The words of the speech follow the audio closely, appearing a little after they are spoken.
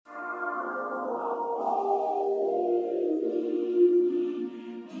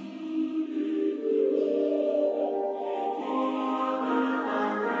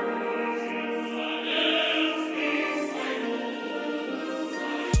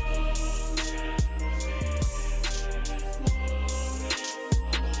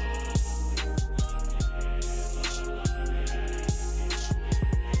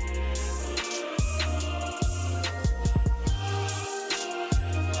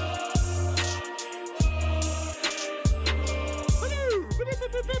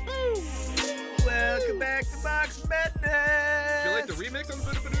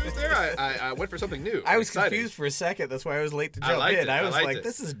Just there, I went for something new. I was Exciting. confused for a second. That's why I was late to jump liked in. it. I I was liked like, it.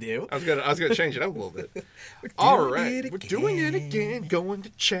 this is new. I was gonna change it up a little bit. All right, we're doing it again. Going to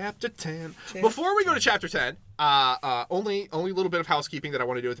chapter 10. Before we go to chapter 10, only a little bit of housekeeping that I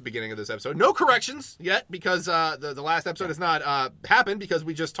want to do at the beginning of this episode. No corrections yet because the last episode has not happened because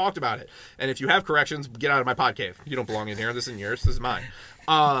we just talked about it. And if you have corrections, get out of my pod cave. You don't belong in here. This isn't yours. This is mine.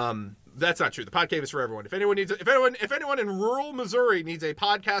 That's not true. The pod cave is for everyone. If anyone in rural Missouri needs a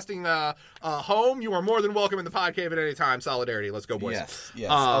podcasting home, you are more than welcome in the pod cave at any time. Solidarity. Let's go, boys.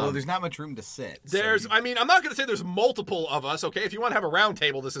 Yes. Although there's not much room to sit. I'm not going to say there's multiple of us. Okay, if you want to have a round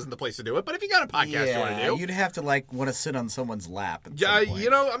table, this isn't the place to do it. But if you got a podcast you want to do, you'd have to want to sit on someone's lap.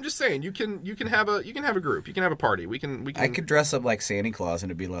 I'm just saying you can have a group. You can have a party. We can. I could dress up like Santa Claus and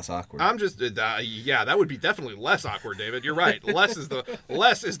it'd be less awkward. I'm just that would be definitely less awkward, David. You're right. Less is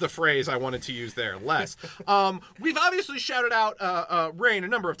the phrase I wanted to use there. Less. We've obviously shouted out Rain a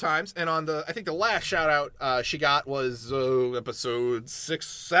number of times, and on I think the last shout out she got was episode 6,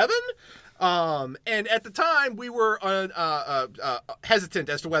 7. And at the time we were hesitant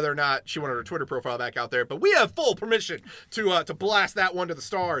as to whether or not she wanted her Twitter profile back out there, but we have full permission to blast that one to the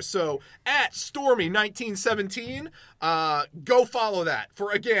stars. So at Stormy1917, go follow that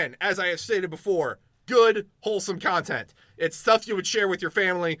for, again, as I have stated before, good, wholesome content. It's stuff you would share with your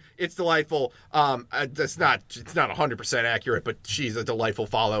family. It's delightful. It's not 100% accurate, but she's a delightful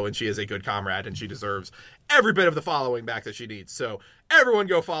follow, and she is a good comrade, and she deserves every bit of the following back that she needs. So everyone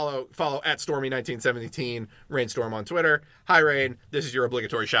go follow at Stormy1917, Rainstorm on Twitter. Hi, Rain. This is your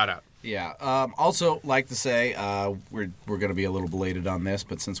obligatory shout-out. Yeah. Also, like to say, we're going to be a little belated on this,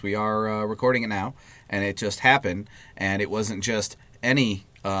 but since we are recording it now, and it just happened, and it wasn't just any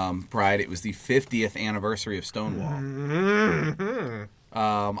Pride, it was the 50th anniversary of Stonewall. Mm-hmm.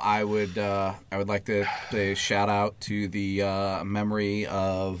 I would like to say shout out to the memory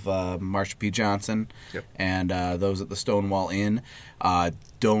of Marsha P. Johnson and those at the Stonewall Inn.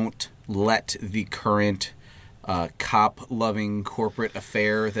 Don't let the current cop-loving corporate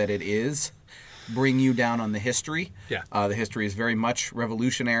affair that it is bring you down on the history. Yeah. The history is very much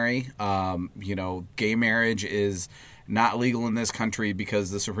revolutionary. Gay marriage is not legal in this country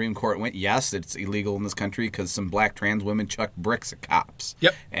because the Supreme Court went, yes, it's illegal in this country because some black trans women chucked bricks at cops.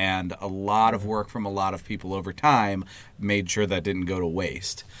 Yep. And a lot of work from a lot of people over time made sure that didn't go to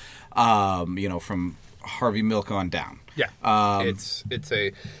waste. From Harvey Milk on down. Yeah. It's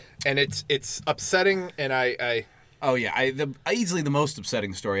upsetting, and I easily the most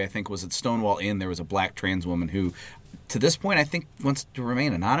upsetting story I think was at Stonewall Inn. There was a black trans woman who, to this point, I think wants to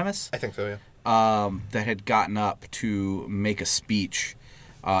remain anonymous. I think so, yeah. That had gotten up to make a speech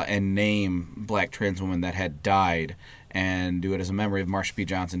and name black trans women that had died and do it as a memory of Marsha P.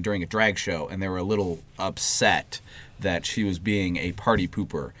 Johnson during a drag show, and they were a little upset that she was being a party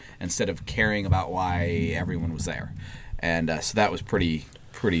pooper instead of caring about why everyone was there. And so that was pretty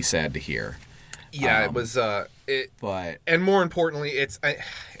sad to hear. Yeah, it was. And more importantly,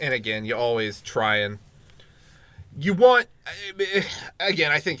 and again, you always try and you want.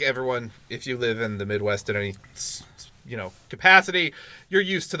 Again, I think everyone, if you live in the Midwest in any capacity, you're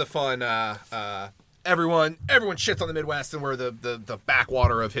used to the fun. Everyone shits on the Midwest, and we're the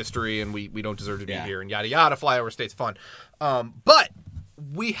backwater of history, and we don't deserve to be here, and yada yada. Flyover state's fun, but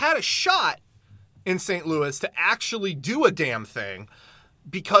we had a shot in St. Louis to actually do a damn thing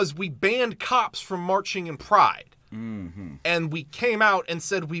because we banned cops from marching in Pride. Mm-hmm. And we came out and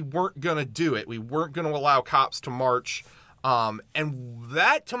said we weren't going to do it. We weren't going to allow cops to march. And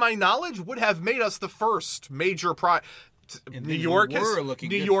that, to my knowledge, would have made us the first major Pride. New York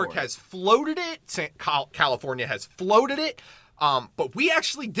has floated it. California has floated it. But we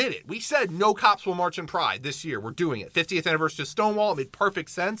actually did it. We said no cops will march in Pride this year. We're doing it. 50th anniversary of Stonewall. It made perfect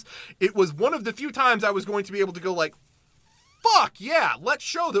sense. It was one of the few times I was going to be able to go like, fuck yeah, let's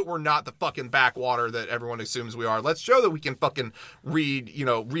show that we're not the fucking backwater that everyone assumes we are. Let's show that we can fucking read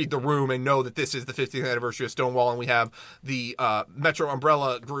the room and know that this is the 50th anniversary of Stonewall, and we have the Metro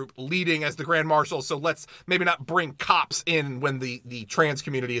Umbrella Group leading as the Grand Marshal, so let's maybe not bring cops in when the trans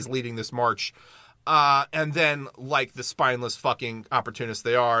community is leading this march. And then, like the spineless fucking opportunists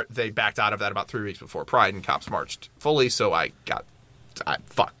they are, they backed out of that about 3 weeks before Pride, and cops marched fully, so I'm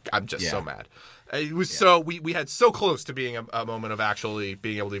just so mad. It was so we had so close to being a moment of actually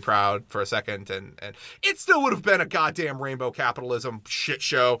being able to be proud for a second, and it still would have been a goddamn rainbow capitalism shit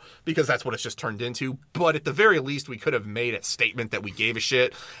show because that's what it's just turned into. But at the very least, we could have made a statement that we gave a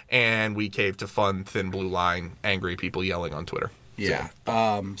shit, and we caved to fun, thin blue line, angry people yelling on Twitter. Yeah.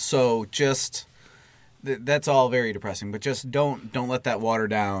 So just that's all very depressing, but just don't let that water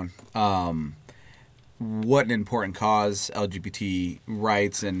down what an important cause LGBT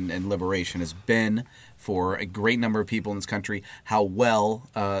rights and liberation has been for a great number of people in this country, how well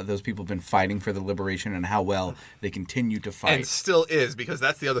those people have been fighting for the liberation and how well they continue to fight. And still is, because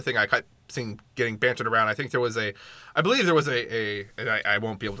that's the other thing I kept seeing getting bantered around. I believe there was and I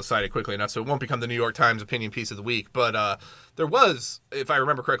won't be able to cite it quickly enough, so it won't become the New York Times opinion piece of the week, but there was, if I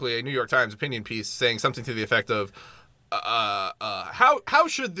remember correctly, a New York Times opinion piece saying something to the effect of, how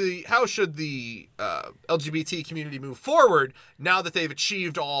should the LGBT community move forward now that they've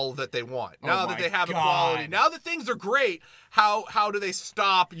achieved all that they want? Now that they have equality, now that things are great, how do they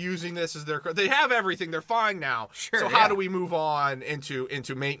stop using this as their? They have everything; they're fine now. Sure, so how do we move on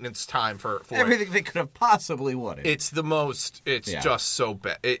into maintenance time for everything they could have possibly wanted? It's the most. It's just so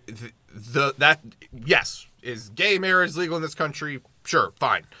bad. Yes, is gay marriage legal in this country? Sure,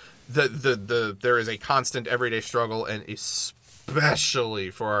 fine. There is a constant everyday struggle, and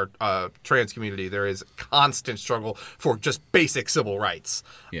especially for our trans community, there is a constant struggle for just basic civil rights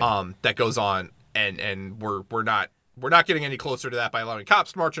that goes on, and we're not getting any closer to that by allowing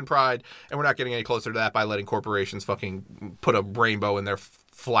cops to march in pride, and we're not getting any closer to that by letting corporations fucking put a rainbow in their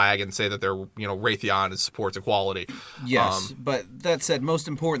flag and say that they're Raytheon supports equality. Yes, but that said, most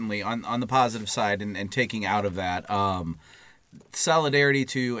importantly, on the positive side, and taking out of that. Solidarity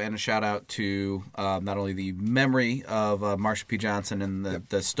to and a shout out to not only the memory of Marsha P. Johnson and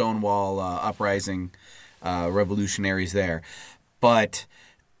the Stonewall uprising revolutionaries there, but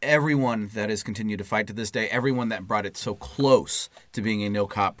everyone that has continued to fight to this day, everyone that brought it so close to being a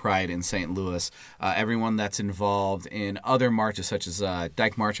no-cop pride in St. Louis, everyone that's involved in other marches such as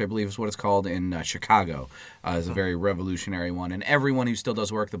Dyke March, I believe is what it's called, in Chicago, is a very revolutionary one, and everyone who still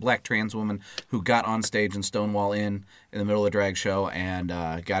does work, the black trans woman who got on stage in Stonewall in the middle of a drag show and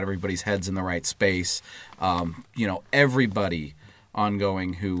got everybody's heads in the right space, everybody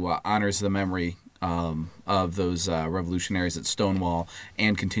ongoing who honors the memory of those revolutionaries at Stonewall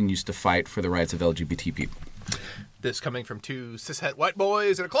and continues to fight for the rights of LGBT people. This coming from two cishet white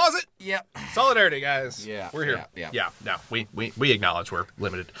boys in a closet. Yep. Solidarity, guys. Yeah. We're here. Yeah. No, we acknowledge we're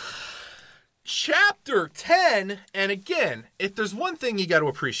limited. Chapter 10, and again, if there's one thing you got to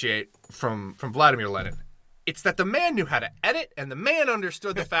appreciate from Vladimir Lenin, it's that the man knew how to edit, and the man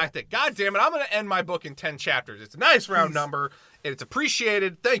understood the fact that, God damn it, I'm going to end my book in 10 chapters. It's a nice round number. It's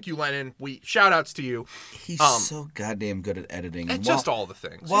appreciated. Thank you, Lenin. Shout outs to you. He's so goddamn good at editing. And just all the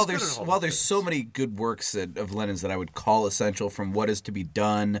things. While there's so many good works of Lenin's that I would call essential, from What Is to Be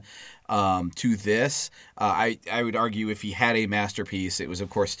Done to this, I would argue if he had a masterpiece, it was,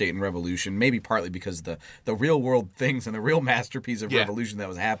 of course, State and Revolution, maybe partly because the real world things and the real masterpiece of revolution that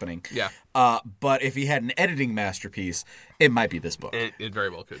was happening. Yeah. But if he had an editing masterpiece, it might be this book. It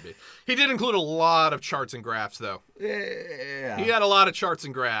very well could be. He did include a lot of charts and graphs, though. Yeah. He had a lot of charts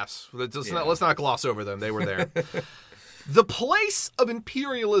and graphs. Let's not gloss over them. They were there. The place of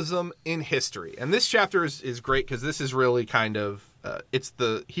imperialism in history. And this chapter is great because this is really kind of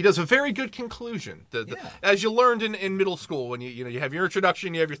he does a very good conclusion. As you learned in middle school, when you have your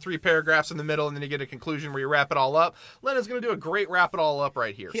introduction, you have your 3 paragraphs in the middle, and then you get a conclusion where you wrap it all up. Lenin's going to do a great wrap it all up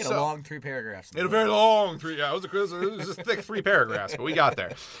right here. He had a long 3 paragraphs. He had a very long 3. Yeah, it was just thick 3 paragraphs, but we got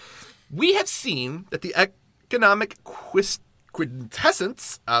there. We have seen that the economic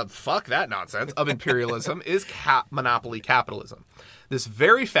quintessence of imperialism is monopoly capitalism. This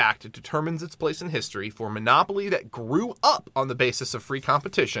very fact determines its place in history for monopoly that grew up on the basis of free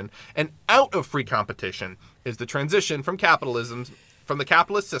competition, and out of free competition is the transition from the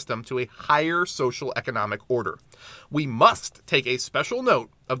capitalist system to a higher social economic order. We must take a special note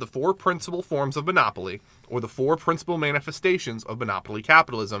of the 4 principal forms of monopoly, or the 4 principal manifestations of monopoly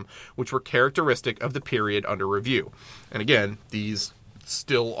capitalism, which were characteristic of the period under review. And again, we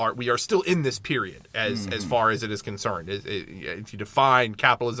are still in this period as far as it is concerned. If you define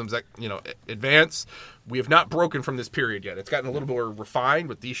capitalism's advance, we have not broken from this period yet. It's gotten a little more refined,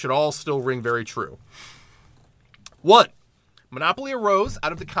 but these should all still ring very true. 1. Monopoly arose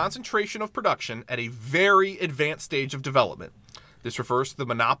out of the concentration of production at a very advanced stage of development. This refers to the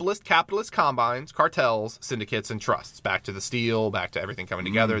monopolist capitalist combines, cartels, syndicates, and trusts. Back to the steel, back to everything coming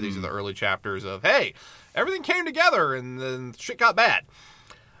together. These are the early chapters of, hey, everything came together and then shit got bad.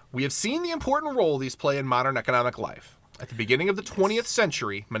 We have seen the important role these play in modern economic life. At the beginning of the 20th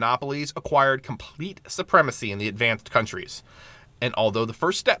century, monopolies acquired complete supremacy in the advanced countries. And although the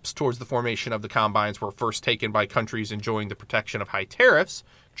first steps towards the formation of the combines were first taken by countries enjoying the protection of high tariffs,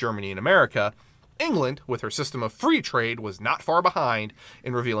 Germany and America, England, with her system of free trade, was not far behind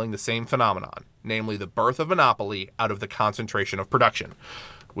in revealing the same phenomenon, namely the birth of monopoly out of the concentration of production.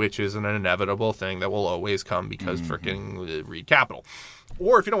 which is an inevitable thing that will always come because freaking read Capital.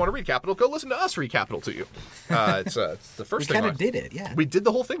 Or if you don't want to read Capital, go listen to us read Capital to you. It's the first thing. We kind of did it, yeah. We did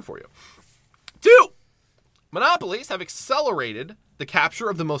the whole thing for you. 2, monopolies have accelerated the capture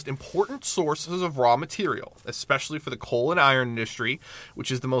of the most important sources of raw material, especially for the coal and iron industry,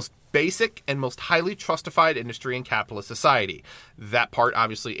 which is the most basic and most highly trustified industry in capitalist society. That part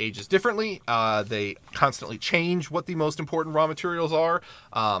obviously ages differently. They constantly change what the most important raw materials are.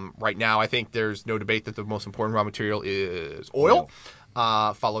 Right now, I think there's no debate that the most important raw material is oil.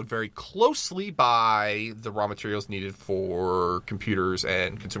 Followed very closely by the raw materials needed for computers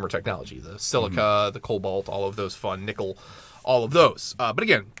and consumer technology. The silica, the cobalt, all of those fun, nickel, all of those. But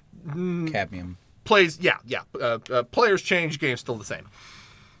again, cadmium. Players change, game's still the same.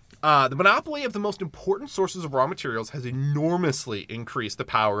 The monopoly of the most important sources of raw materials has enormously increased the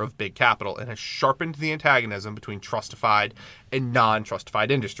power of big capital and has sharpened the antagonism between trustified and non-trustified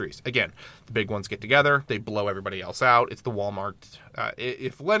industries. Again, the big ones get together, they blow everybody else out. It's the Walmart.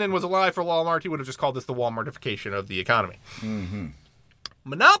 If Lenin was alive for Walmart, he would have just called this the Walmartification of the economy. Mm-hmm.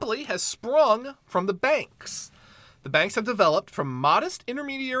 Monopoly has sprung from the banks. The banks have developed from modest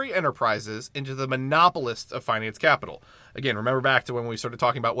intermediary enterprises into the monopolists of finance capital. Again, remember back to when we started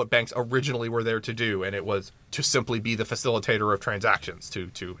talking about what banks originally were there to do, and it was to simply be the facilitator of transactions.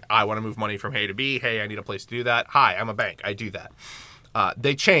 To I want to move money from A to B. Hey, I need a place to do that. Hi, I'm a bank. I do that.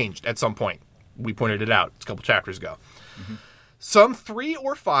 They changed at some point. We pointed it out a couple chapters ago. Mm-hmm. Some 3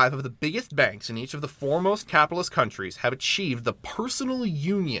 or 5 of the biggest banks in each of the foremost capitalist countries have achieved the personal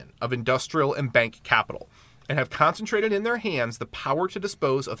union of industrial and bank capital, and have concentrated in their hands the power to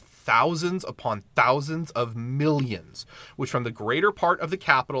dispose of thousands upon thousands of millions, which form the greater part of the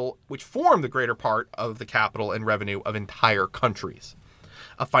capital and revenue of entire countries.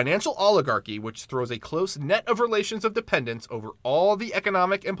 A financial oligarchy which throws a close net of relations of dependence over all the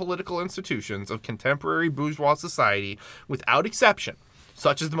economic and political institutions of contemporary bourgeois society without exception.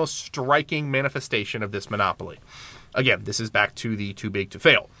 Such is the most striking manifestation of this monopoly. Again, this is back to the too big to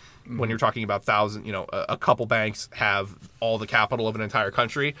fail. When you're talking about a couple banks have all the capital of an entire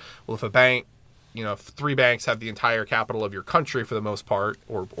country. Well, if a bank, if 3 banks have the entire capital of your country for the most part,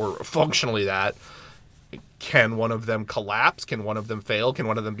 or functionally that, can one of them collapse? Can one of them fail? Can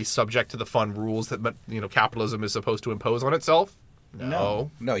one of them be subject to the fun rules that capitalism is supposed to impose on itself?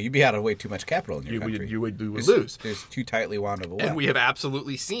 No, you'd be out of way too much capital in your country. You would lose. There's too tightly wound of a web. And we have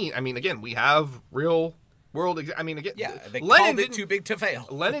absolutely seen. We have real world. They called it too big to fail.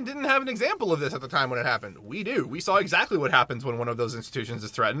 Lenin didn't have an example of this at the time when it happened. We do. We saw exactly what happens when one of those institutions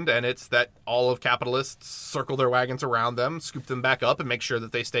is threatened, and it's that all of capitalists circle their wagons around them, scoop them back up, and make sure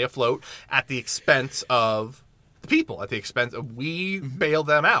that they stay afloat at the expense of the people. At the expense of bail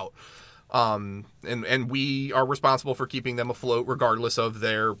them out. And we are responsible for keeping them afloat regardless of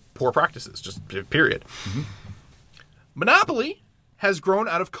their poor practices, just period. Mm-hmm. Monopoly has grown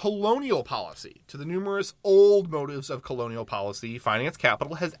out of colonial policy. To the numerous old motives of colonial policy, finance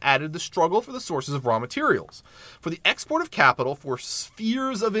capital has added the struggle for the sources of raw materials, for the export of capital for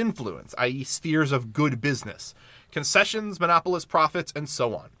spheres of influence, i.e. spheres of good business, concessions, monopolist profits, and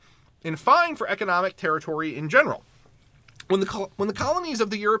so on. In fine for economic territory in general. When the colonies of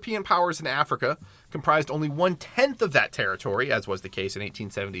the European powers in Africa comprised only 1/10 of that territory, as was the case in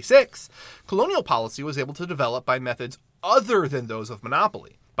 1876, colonial policy was able to develop by methods other than those of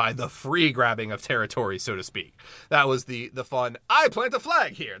monopoly, by the free grabbing of territory, so to speak. That was the fun, I plant a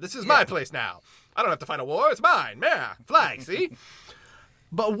flag here. This is my place now. I don't have to fight a war. It's mine. Yeah, flag, see?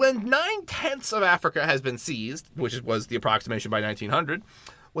 But when 9/10 of Africa has been seized, which was the approximation by 1900,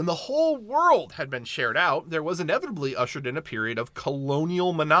 when the whole world had been shared out, there was inevitably ushered in a period of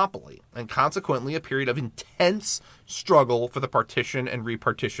colonial monopoly, and consequently a period of intense struggle for the partition and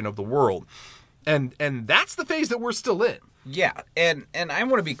repartition of the world. And that's the phase that we're still in. Yeah, and I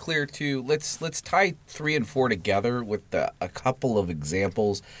want to be clear too. Let's tie 3 and 4 together with a couple of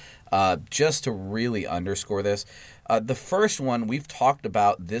examples, just to really underscore this. The first one, we've talked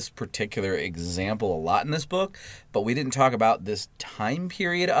about this particular example a lot in this book, but we didn't talk about this time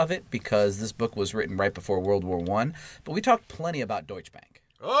period of it because this book was written right before World War I. But we talked plenty about Deutsche Bank.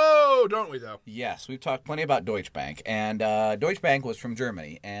 Oh, don't we though? Yes, we've talked plenty about Deutsche Bank, and Deutsche Bank was from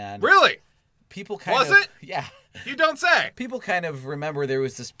Germany. And really? People kind was of... it? Yeah. You don't say. People kind of remember there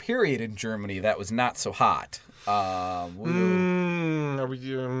was this period in Germany that was not so hot. Are we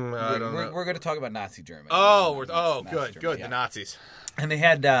doing? I don't know. We're going to talk about Nazi Germany. Oh, Nazi good. Germany, The Nazis. And they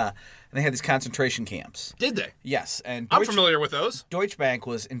had these concentration camps. Did they? Yes, and I'm familiar with those. Deutsche Bank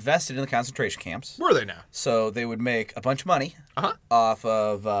was invested in the concentration camps. Were they now? So they would make a bunch of money off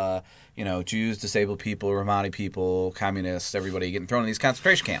of Jews, disabled people, Romani people, communists, everybody getting thrown in these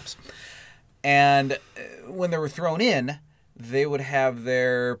concentration camps. And when they were thrown in, they would have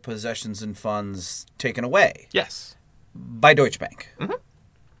their possessions and funds taken away. Yes. By Deutsche Bank. Mm-hmm.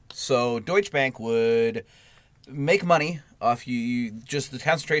 So Deutsche Bank would make money off just the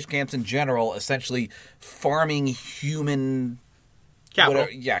concentration camps in general, essentially farming human capital.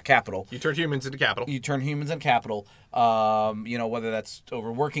 Capital. You turn humans into capital. Whether that's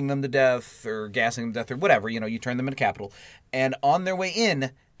overworking them to death or gassing them to death or whatever, you turn them into capital. And on their way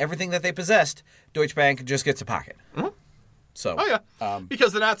in, everything that they possessed, Deutsche Bank just gets a pocket. Mm-hmm. So,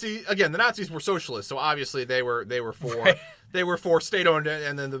 because the Nazis were socialists, so obviously they were for right. They were for state-owned,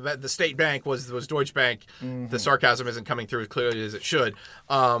 and then the state bank was Deutsche Bank. Mm-hmm. The sarcasm isn't coming through as clearly as it should.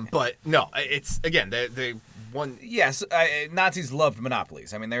 But no, it's again they won. Yes, Nazis loved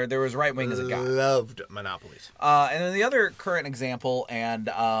monopolies. I mean, there was right wing as it got. Loved monopolies. And then the other current example, and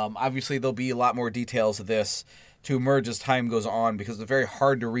obviously there'll be a lot more details of this to emerge as time goes on because it's very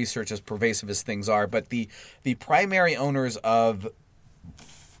hard to research as pervasive as things are. But the primary owners of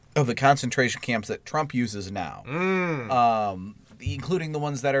the concentration camps that Trump uses now, including the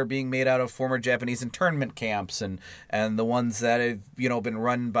ones that are being made out of former Japanese internment camps and the ones that have been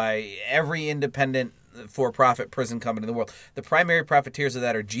run by every independent for-profit prison company in the world. The primary profiteers of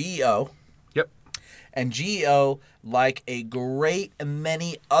that are GEO. Yep. And GEO, like a great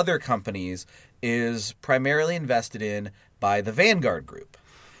many other companies, is primarily invested in by the Vanguard Group.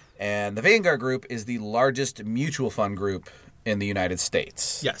 And the Vanguard Group is the largest mutual fund group in the United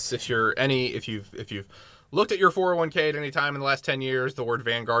States. Yes, if you've looked at your 401k at any time in the last 10 years, the word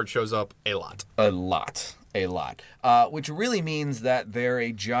Vanguard shows up a lot. A lot. Which really means that they're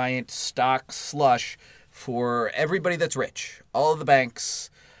a giant stock slush for everybody that's rich. All of the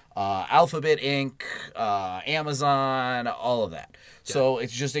banks, Alphabet Inc., Amazon, all of that. Yeah. So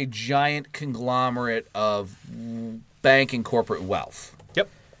it's just a giant conglomerate of bank and corporate wealth. Yep.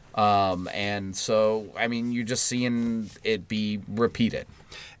 And so, I mean, you're just seeing it be repeated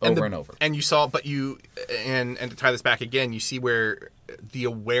over and over. And you saw, and to tie this back again, you see where the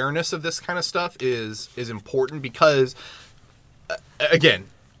awareness of this kind of stuff is important because, again,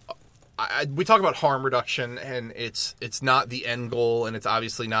 we talk about harm reduction, and it's not the end goal, and it's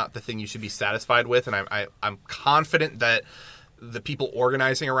obviously not the thing you should be satisfied with. And I'm confident that the people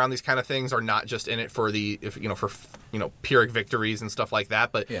organizing around these kind of things are not just in it for Pyrrhic victories and stuff like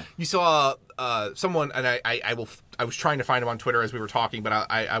that. But you saw someone, and I was trying to find him on Twitter as we were talking, but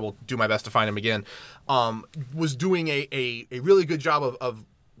I will do my best to find him again. Was doing a really good job of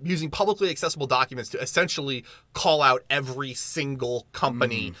using publicly accessible documents to essentially call out every single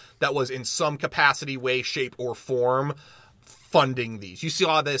company that was in some capacity, way, shape, or form funding these. You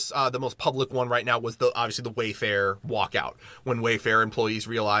saw this, the most public one right now was obviously the Wayfair walkout. When Wayfair employees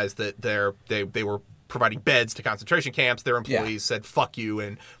realized that they were providing beds to concentration camps, their employees said, fuck you,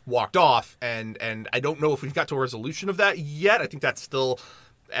 and walked off. And I don't know if we've got to a resolution of that yet. I think that's still,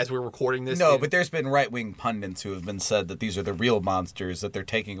 as we're recording this. No, but there's been right-wing pundits who have been said that these are the real monsters, that they're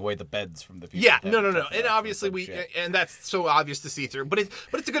taking away the beds from the people. Yeah, no. And obviously and that's so obvious to see through. But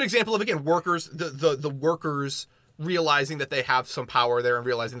it's a good example of, again, workers, the workers realizing that they have some power there and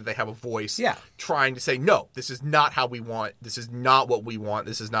realizing that they have a voice. Yeah. Trying to say, no, this is not how we want. This is not what we want.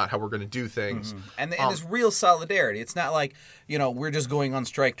 This is not how we're going to do things. Mm-hmm. And there's real solidarity. It's not like, we're just going on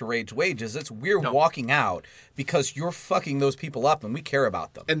strike to raise wages. It's we're walking out because you're fucking those people up and we care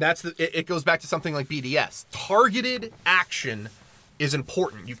about them. And it goes back to something like BDS. Targeted action is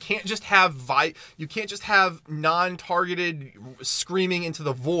important. You can't just have non-targeted screaming into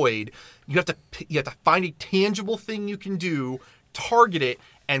the void. You have to find a tangible thing you can do, target it,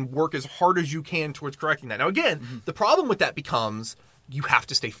 and work as hard as you can towards correcting that. Now, again, the problem with that becomes you have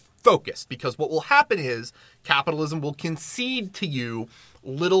to stay focused, because what will happen is capitalism will concede to you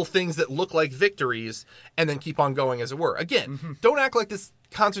little things that look like victories and then keep on going, as it were. Again, don't act like this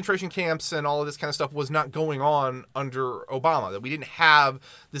concentration camps and all of this kind of stuff was not going on under Obama, that we didn't have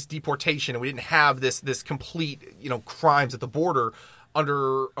this deportation and we didn't have this complete, crimes at the border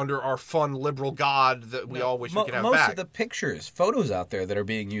under our fun liberal God that we all wish we could have most back. Most of the photos out there that are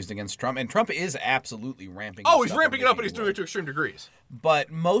being used against Trump, and Trump is absolutely ramping he's ramping it up, and he's doing it to extreme degrees.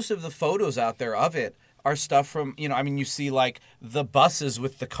 But most of the photos out there of it are stuff from, you see like the buses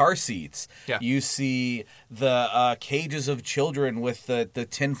with the car seats. Yeah. You see the cages of children with the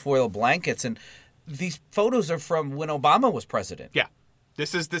tinfoil blankets. And these photos are from when Obama was president. Yeah.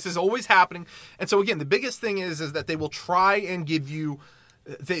 This is always happening. And so again, the biggest thing is that they will try and give you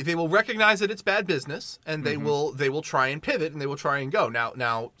they will recognize that it's bad business, and they will try and pivot, and they will try and go.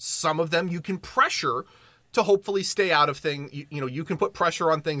 Now some of them you can pressure to hopefully stay out of things. You can put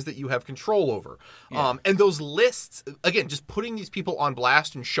pressure on things that you have control over. Yeah. And those lists, again, just putting these people on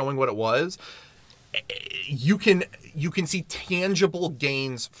blast and showing what it was, you can see tangible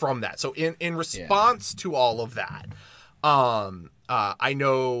gains from that. So in response to all of that, I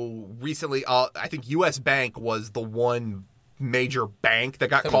know recently, I think U.S. Bank was the one major bank that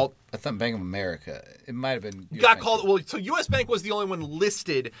got called. I thought Bank of America. It might have been. Got called. Well, so U.S. Bank was the only one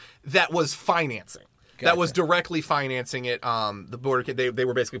listed that was financing. Gotcha. That was directly financing it. The border, they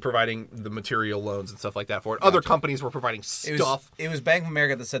were basically providing the material loans and stuff like that for it. Gotcha. Other companies were providing stuff. It was Bank of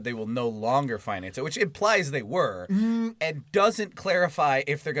America that said they will no longer finance it, which implies they were, and doesn't clarify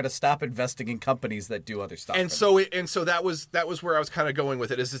if they're going to stop investing in companies that do other stuff. And so that was where I was kind of going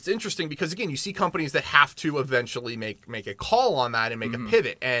with it. Is it's interesting because again, you see companies that have to eventually make a call on that and make a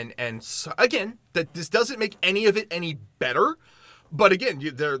pivot, and so, again, that this doesn't make any of it any better. But again,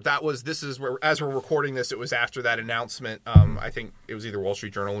 this is where, as we're recording this, it was after that announcement. I think it was either Wall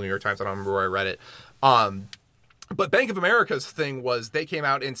Street Journal or New York Times. I don't remember where I read it. But Bank of America's thing was they came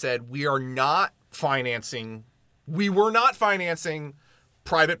out and said, we were not financing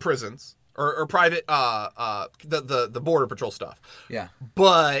private prisons or private, the Border Patrol stuff. Yeah.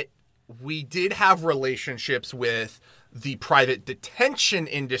 But we did have relationships with the private detention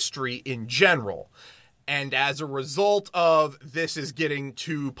industry in general. And as a result of this is getting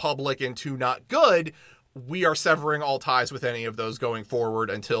too public and too not good, we are severing all ties with any of those going forward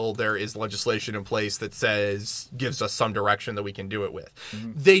until there is legislation in place that gives us some direction that we can do it with.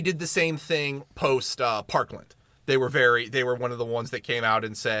 Mm-hmm. They did the same thing post Parkland. They were one of the ones that came out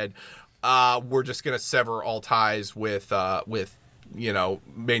and said, we're just going to sever all ties with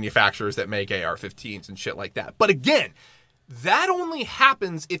manufacturers that make AR-15s and shit like that. But again, that only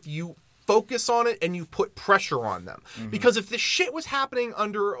happens if you focus on it and you put pressure on them. Mm-hmm. Because if this shit was happening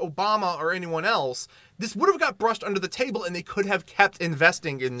under Obama or anyone else, this would have got brushed under the table and they could have kept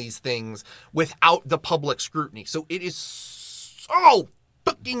investing in these things without the public scrutiny. So it is so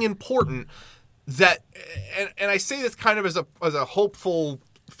fucking important that, and I say this kind of as a hopeful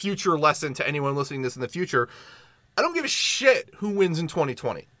future lesson to anyone listening to this in the future, I don't give a shit who wins in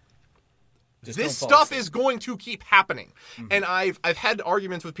 2020. This stuff is going to keep happening. Mm-hmm. And I've had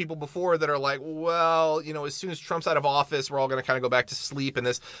arguments with people before that are like, well, as soon as Trump's out of office, we're all going to kind of go back to sleep, and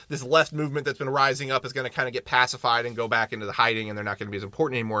this left movement that's been rising up is going to kind of get pacified and go back into the hiding, and they're not going to be as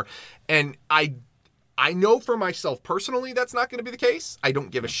important anymore. And I know for myself personally that's not going to be the case. I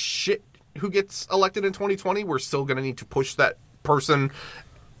don't give a shit who gets elected in 2020. We're still going to need to push that person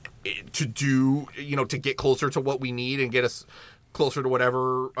to do, to get closer to what we need and get us closer to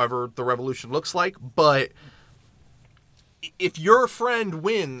whatever the revolution looks like. But if your friend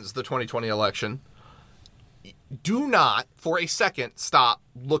wins the 2020 election, do not for a second stop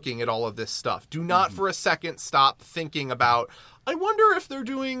looking at all of this stuff. Do not for a second stop thinking about, I wonder if they're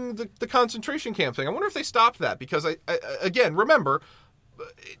doing the concentration camp thing. I wonder if they stopped that. Because, again, remember,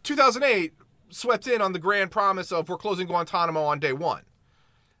 2008 swept in on the grand promise of we're closing Guantanamo on day one.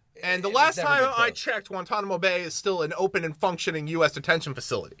 And the last time I checked, Guantanamo Bay is still an open and functioning U.S. detention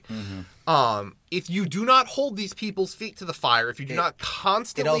facility. Mm-hmm. If you do not hold these people's feet to the fire, if you do not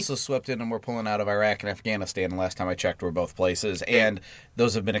constantly... It also swept in and we're pulling out of Iraq and Afghanistan. The last time I checked were both places. And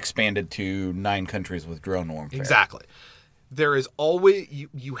those have been expanded to 9 countries with drone warfare. Exactly. There is always...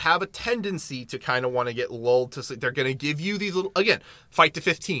 You have a tendency to kind of want to get lulled to sleep. They're going to give you these little... Again, fight to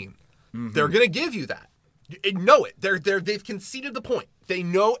 15. Mm-hmm. They're going to give you that. Know it. They've conceded the point. They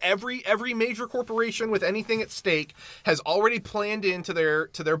know every major corporation with anything at stake has already planned into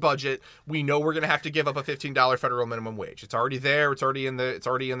their budget. We know we're going to have to give up a $15 federal minimum wage. It's already there. It's already in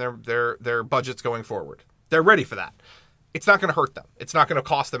their budgets going forward. They're ready for that. It's not going to hurt them. It's not going to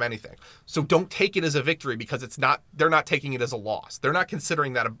cost them anything. So don't take it as a victory because it's not. They're not taking it as a loss. They're not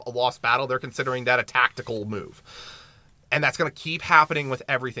considering that a lost battle. They're considering that a tactical move. And that's going to keep happening with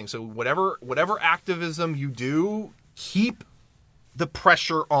everything. So whatever activism you do, keep the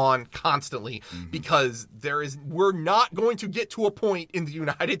pressure on constantly because we're not going to get to a point in the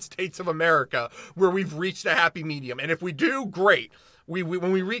United States of America where we've reached a happy medium. And if we do, great.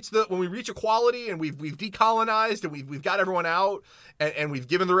 When we reach equality and we've decolonized and we've got everyone out and we've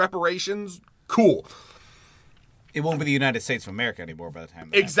given the reparations, cool. It won't be the United States of America anymore by the time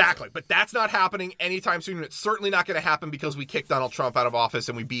that Exactly. But that's not happening anytime soon. And it's certainly not going to happen because we kicked Donald Trump out of office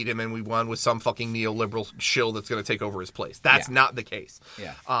and we beat him and we won with some fucking neoliberal shill that's going to take over his place. That's not the case.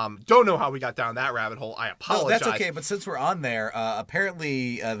 Yeah. Don't know how we got down that rabbit hole. I apologize. No, that's okay. But since we're on there,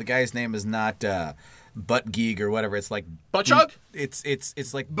 apparently the guy's name is not Butt Geeg or whatever. It's like Butt Chug?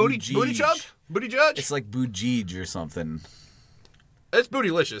 It's like Booty Chug? Booty Judge? It's like Boojeej or something. It's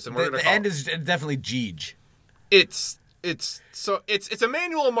Bootylicious, and we're going to the end is definitely Jeej. It's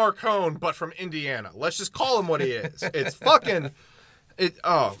Emmanuel Marcone, but from Indiana. Let's just call him what he is. It's fucking.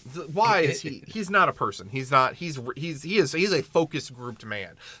 Why is he? He's not a person. He's not. He is a focus grouped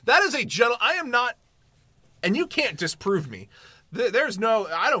man. That is a I am not, and you can't disprove me. There's no.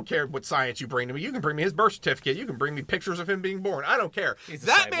 I don't care what science you bring to me. You can bring me his birth certificate. You can bring me pictures of him being born. I don't care.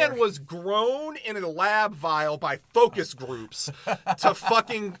 That man was grown in a lab vial by focus groups to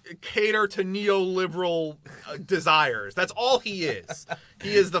fucking cater to neoliberal desires. That's all he is.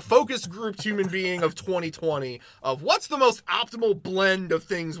 He is the focus grouped human being of 2020 of what's the most optimal blend of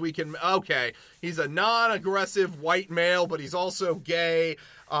things we can. Okay, he's a non-aggressive white male, but he's also gay.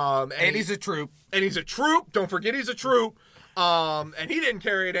 And he's a troop. And he's a troop. Don't forget he's a troop. And he didn't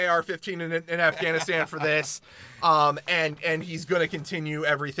carry an AR-15 in Afghanistan for this. And he's going to continue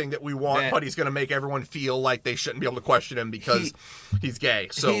everything that we want, but he's going to make everyone feel like they shouldn't be able to question him because he's gay.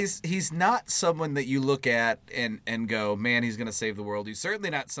 So he's not someone that you look at and go, man, he's going to save the world. He's certainly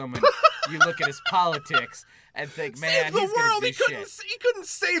not someone you look at his politics and think, man, he's going to do shit. He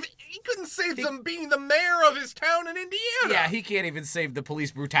couldn't save them being the mayor of his town in Indiana. Yeah, he can't even save the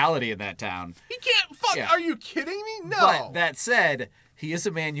police brutality in that town. He can't. Fuck. Yeah. Are you kidding me? No. But that said, he is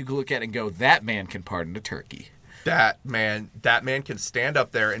a man you can look at and go, that man can pardon a turkey. That man can stand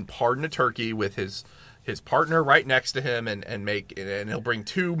up there and pardon a turkey with his partner right next to him and he'll bring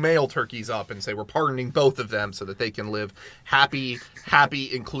two male turkeys up and say we're pardoning both of them so that they can live happy,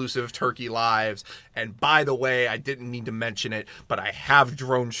 inclusive turkey lives. And by the way, I didn't mean to mention it, but I have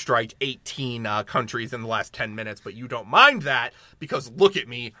drone striked 18 countries in the last 10 minutes, but you don't mind that because look at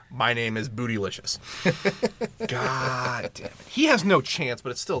me, my name is Bootylicious. God damn it. He has no chance, but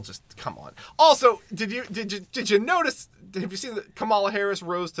it's still just, come on. Also, did you notice, have you seen that Kamala Harris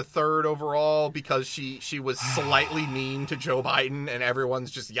rose to third overall because she was slightly mean to Joe Biden and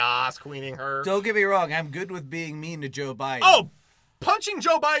everyone's just queening her? Don't get me wrong, I'm good with being mean to Joe Biden. Oh, punching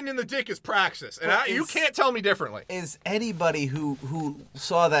Joe Biden in the dick is praxis, and you can't tell me differently. Is anybody who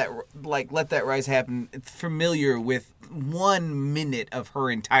saw that, like, let that rise happen, familiar with 1 minute of her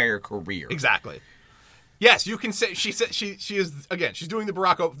entire career? Exactly. Yes, you can say she is again. She's doing the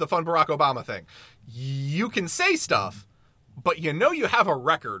fun Barack Obama thing. You can say stuff, but you have a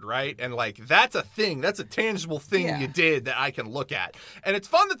record, right? And like that's a thing. That's a tangible thing you did that I can look at. And it's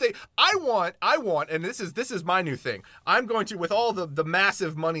fun that I want, and this is my new thing. I'm going to, with all the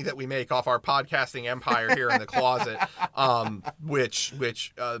massive money that we make off our podcasting empire here in the closet, which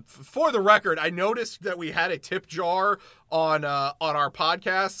for the record, I noticed that we had a tip jar on our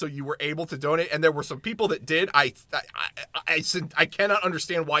podcast, so you were able to donate, and there were some people that did. I cannot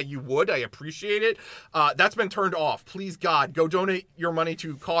understand why you would. I appreciate it. That's been turned off. Please, God, go donate your money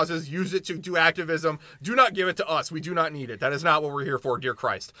to causes. Use it to do activism. Do not give it to us. We do not need it. That is not what we're here for, dear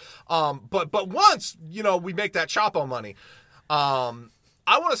Christ. But once we make that Chapo money,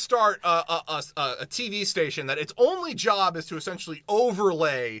 I want to start a TV station that its only job is to essentially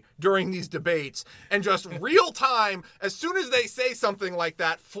overlay during these debates and just real time, as soon as they say something like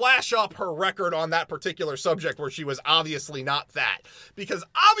that, flash up her record on that particular subject where she was obviously not that. Because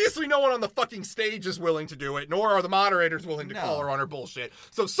obviously no one on the fucking stage is willing to do it, nor are the moderators willing to call her on her bullshit.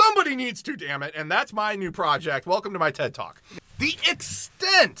 So somebody needs to, damn it, and that's my new project. Welcome to my TED Talk. The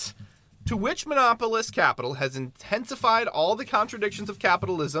extent to which monopolist capital has intensified all the contradictions of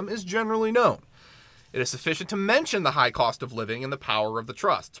capitalism is generally known. It is sufficient to mention the high cost of living and the power of the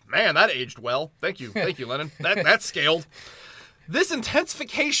trusts. Man, that aged well. Thank you, Lennon. That scaled. This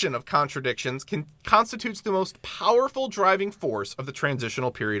intensification of contradictions constitutes the most powerful driving force of the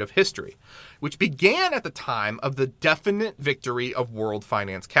transitional period of history, which began at the time of the definite victory of world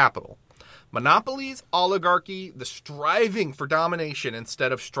finance capital. Monopolies, oligarchy, the striving for domination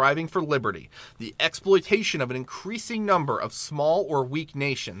instead of striving for liberty, the exploitation of an increasing number of small or weak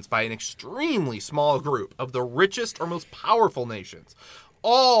nations by an extremely small group of the richest or most powerful nations.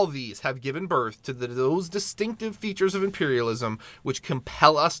 All these have given birth to those distinctive features of imperialism which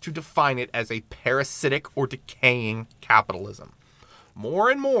compel us to define it as a parasitic or decaying capitalism. More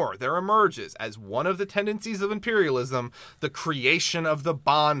and more, there emerges as one of the tendencies of imperialism the creation of the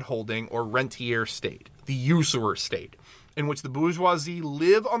bond-holding or rentier state, the usurer state. in which the bourgeoisie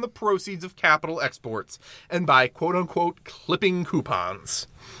live on the proceeds of capital exports and by quote-unquote clipping coupons.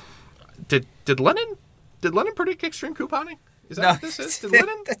 Did Lenin predict extreme couponing? Is that what this is?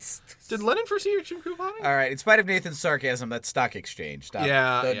 Did Lenin foresee extreme couponing? All right. In spite of Nathan's sarcasm, that's stock exchange. Stop.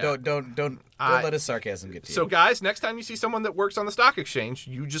 Yeah. Don't let his sarcasm get to you. So, guys, next time you see someone that works on the stock exchange,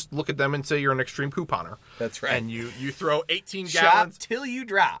 you just look at them and say you're an extreme couponer. That's right. And you throw 18 Shop gallons till you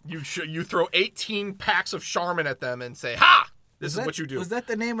drop. You throw 18 packs of Charmin at them and say, "Ha! This is what you do." Was that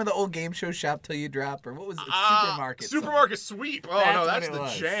the name of the old game show, Shop Till You Drop, or what was it? Supermarket Sweep. Oh, no, that's the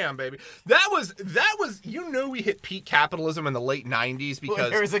jam, baby. That was. We hit peak capitalism in the late 90s because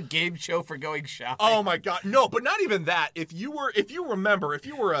there was a game show for going shopping. Oh my God, no! But not even that. If you were a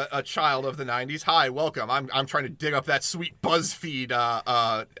child of the 90s, hi, welcome. I'm trying to dig up that sweet BuzzFeed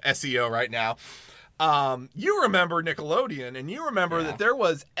SEO right now. You remember Nickelodeon, and you remember that there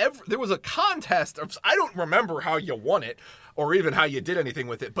was a contest of, I don't remember how you won it or even how you did anything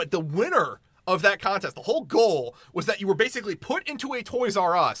with it, but the winner of that contest, the whole goal was that you were basically put into a Toys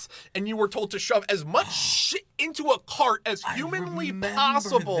R Us and you were told to shove as much shit into a cart as humanly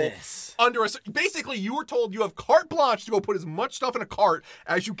possible under basically you were told you have carte blanche to go put as much stuff in a cart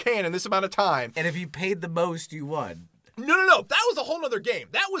as you can in this amount of time. And if you paid the most, you won. No. That was a whole other game.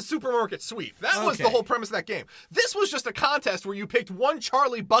 That was Supermarket Sweep. That was the whole premise of that game. This was just a contest where you picked one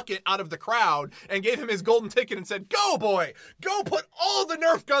Charlie Bucket out of the crowd and gave him his golden ticket and said, "Go, boy. Go put all the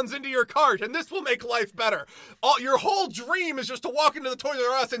Nerf guns into your cart, and this will make life better." Your whole dream is just to walk into the Toys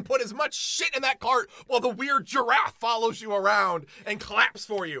R Us and put as much shit in that cart while the weird giraffe follows you around and claps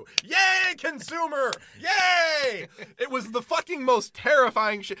for you. Yay, consumer! Yay! It was the fucking most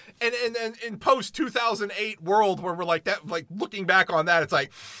terrifying shit. And in post-2008 world where we're like, that, like looking back on that, it's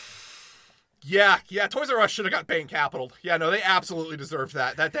like, yeah, Toys R Us should have got Bain Capital. Yeah, no, they absolutely deserved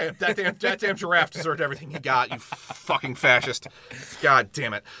that. That damn giraffe deserved everything he got. You fucking fascist. God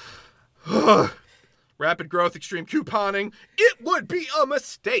damn it. Rapid growth, extreme couponing. It would be a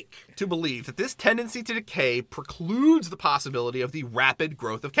mistake to believe that this tendency to decay precludes the possibility of the rapid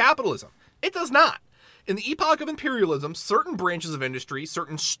growth of capitalism. It does not. In the epoch of imperialism, certain branches of industry,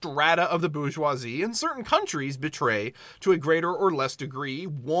 certain strata of the bourgeoisie, and certain countries betray, to a greater or less degree,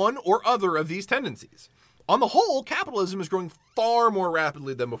 one or other of these tendencies. On the whole, capitalism is growing far more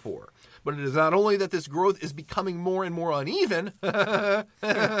rapidly than before. But it is not only that this growth is becoming more and more uneven, this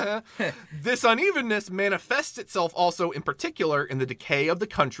unevenness manifests itself also in particular in the decay of the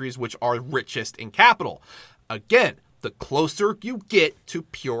countries which are richest in capital. Again, the closer you get to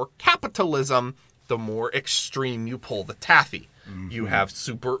pure capitalism, the more extreme you pull the taffy. Mm-hmm. You have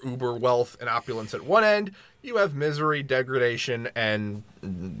super uber wealth and opulence at one end. You have misery, degradation, and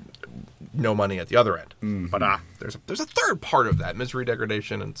no money at the other end. Mm-hmm. But there's a third part of that: misery,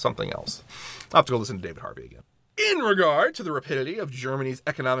 degradation, and something else. I'll have to go listen to David Harvey again. In regard to the rapidity of Germany's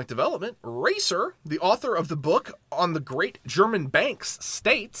economic development, Racer, the author of the book on the Great German Banks,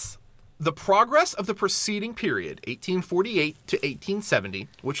 states, "The progress of the preceding period, 1848 to 1870,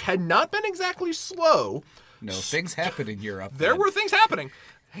 which had not been exactly slow." No, things happened in Europe. There were things happening.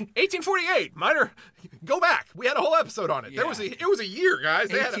 1848, go back. We had a whole episode on it. Yeah. It was a year,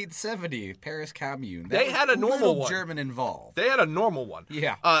 guys. 1870, Paris Commune. They had a normal one. German involved. They had a normal one.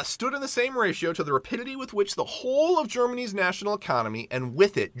 Yeah. Stood in the same ratio to the rapidity with which the whole of Germany's national economy and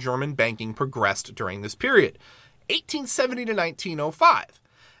with it German banking progressed during this period. 1870 to 1905.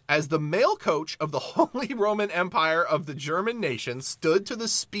 As the mail coach of the Holy Roman Empire of the German nation stood to the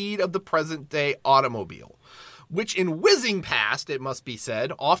speed of the present-day automobile, which in whizzing past, it must be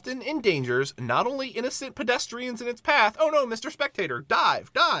said, often endangers not only innocent pedestrians in its path, oh no, Mr. Spectator,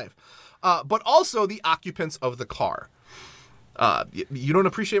 dive, but also the occupants of the car. You don't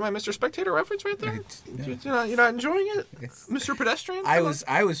appreciate my Mr. Spectator reference right there? You're not enjoying it, Mr. Pedestrian? I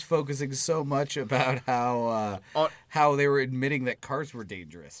was focusing so much about how they were admitting that cars were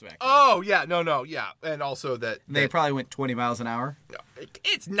dangerous back then. Oh yeah, no, yeah, and also that they probably went 20 miles an hour.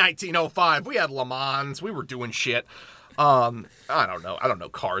 It's 1905. We had Le Mans. We were doing shit. I don't know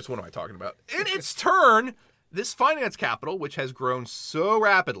cars. What am I talking about? In its turn, this finance capital, which has grown so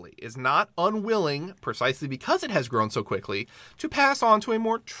rapidly, is not unwilling, precisely because it has grown so quickly, to pass on to a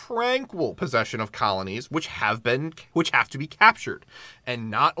more tranquil possession of colonies which have to be captured,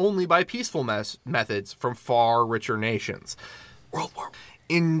 and not only by peaceful methods from far richer nations. World War.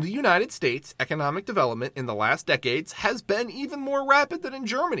 In the United States, economic development in the last decades has been even more rapid than in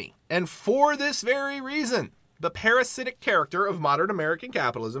Germany, and for this very reason, the parasitic character of modern American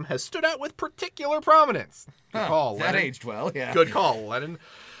capitalism has stood out with particular prominence. Good call, Lenin. That aged well, yeah. Good call, Lenin.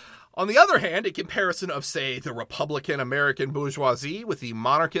 On the other hand, a comparison of, say, the Republican American bourgeoisie with the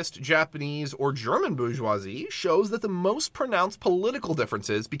monarchist Japanese or German bourgeoisie shows that the most pronounced political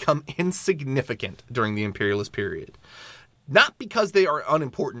differences become insignificant during the imperialist period. Not because they are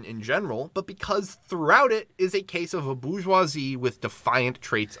unimportant in general, but because throughout it is a case of a bourgeoisie with defiant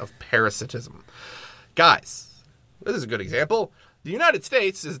traits of parasitism. Guys, this is a good example. The United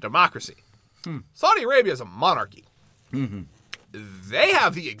States is a democracy. Saudi Arabia is a monarchy. Mm-hmm. They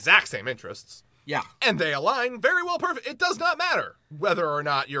have the exact same interests. Yeah. And they align very well. Perfect. It does not matter whether or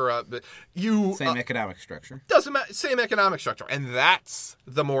not you're same economic structure. Doesn't matter. Same economic structure. And that's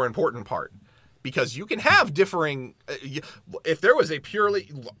the more important part. Because you can have differing, if there was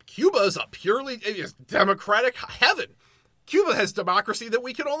Cuba is a purely democratic heaven. Cuba has democracy that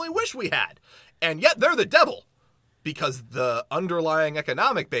we can only wish we had. And yet they're the devil. Because the underlying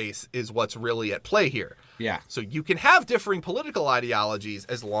economic base is what's really at play here. Yeah. So you can have differing political ideologies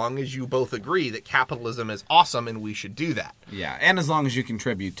as long as you both agree that capitalism is awesome and we should do that. Yeah, and as long as you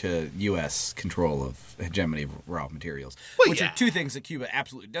contribute to U.S. control of hegemony of raw materials, which are two things that Cuba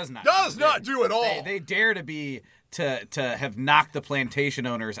absolutely does not do at all. They dare to be to have knocked the plantation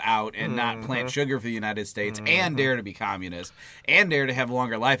owners out and not plant sugar for the United States, and dare to be communist, and dare to have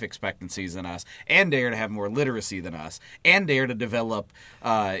longer life expectancies than us, and dare to have more literacy than us, and dare to develop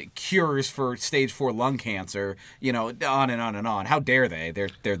cures for stage 4 lung cancer, on and on and on. How dare they?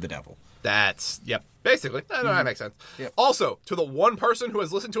 They're the devil. Yep. Basically. That makes sense. Yep. Also, to the one person who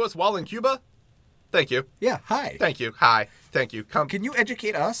has listened to us while in Cuba, thank you. Yeah, hi. Thank you. Hi. Thank you. Can you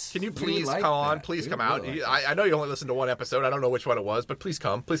educate us? Can you please come on? Please come out. I know you only listened to one episode. I don't know which one it was, but please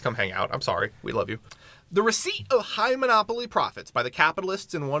come. Please come hang out. I'm sorry. We love you. The receipt of high monopoly profits by the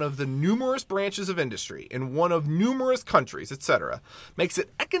capitalists in one of the numerous branches of industry, in one of numerous countries, etc., makes it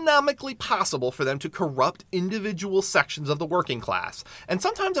economically possible for them to corrupt individual sections of the working class, and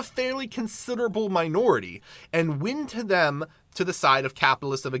sometimes a fairly considerable minority, and win to them to the side of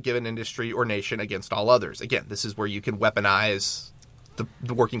capitalists of a given industry or nation against all others. Again, this is where you can weaponize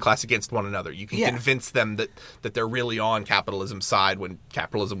the working class against one another. You can convince them that they're really on capitalism's side when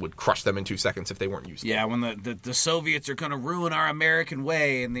capitalism would crush them in 2 seconds if they weren't used to it. Yeah, when the Soviets are going to ruin our American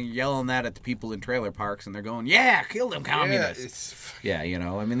way, and they're yelling that at the people in trailer parks, and they're going, yeah, kill them communists. Yeah,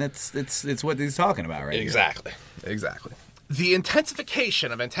 that's what he's talking about right Exactly. The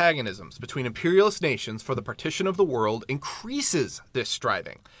intensification of antagonisms between imperialist nations for the partition of the world increases this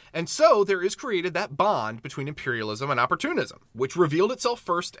striving. And so there is created that bond between imperialism and opportunism, which revealed itself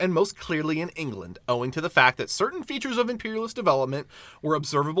first and most clearly in England, owing to the fact that certain features of imperialist development were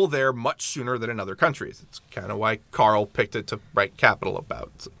observable there much sooner than in other countries. It's kind of why Karl picked it to write Capital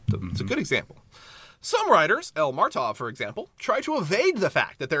about. It's a good example. Some writers, L. Martov, for example, try to evade the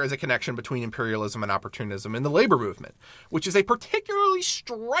fact that there is a connection between imperialism and opportunism in the labor movement, which is a particularly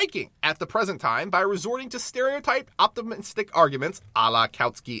striking at the present time by resorting to stereotyped optimistic arguments, a la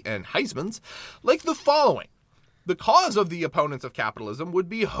Kautsky and Huysmans, like the following. The cause of the opponents of capitalism would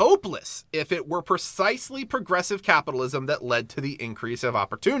be hopeless if it were precisely progressive capitalism that led to the increase of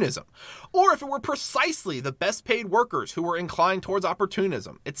opportunism, or if it were precisely the best paid workers who were inclined towards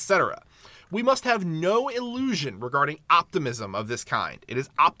opportunism, etc. We must have no illusion regarding optimism of this kind. It is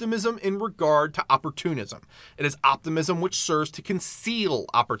optimism in regard to opportunism. It is optimism which serves to conceal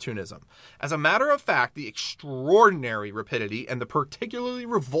opportunism. As a matter of fact, the extraordinary rapidity and the particularly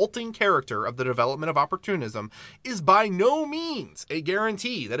revolting character of the development of opportunism is by no means a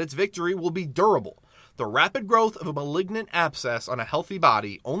guarantee that its victory will be durable. The rapid growth of a malignant abscess on a healthy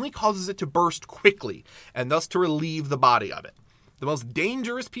body only causes it to burst quickly and thus to relieve the body of it. The most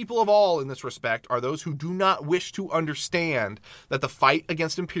dangerous people of all in this respect are those who do not wish to understand that the fight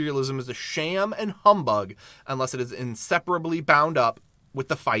against imperialism is a sham and humbug unless it is inseparably bound up with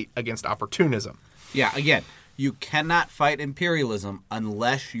the fight against opportunism. Yeah, again, you cannot fight imperialism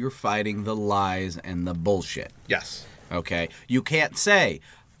unless you're fighting the lies and the bullshit. Yes. Okay? You can't say,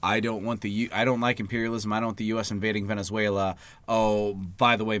 I don't like imperialism. I don't want the U.S. invading Venezuela. Oh,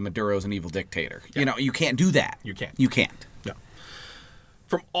 by the way, Maduro's an evil dictator. Yeah. You can't do that. You can't. You can't. No.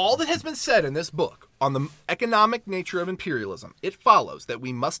 From all that has been said in this book on the economic nature of imperialism, it follows that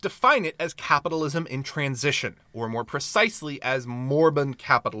we must define it as capitalism in transition, or more precisely as moribund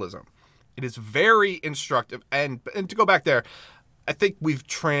capitalism. It is very instructive, and to go back there, I think we've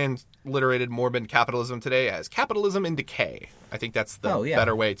transliterated moribund capitalism today as capitalism in decay. I think that's the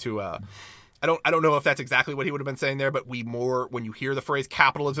better way to... I don't know if that's exactly what he would have been saying there, but when you hear the phrase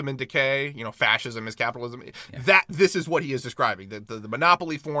capitalism in decay, fascism is capitalism. Yeah. This is what he is describing. The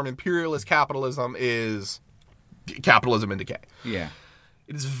monopoly form imperialist capitalism is capitalism in decay. Yeah.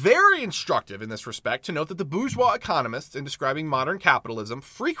 It is very instructive in this respect to note that the bourgeois economists, in describing modern capitalism,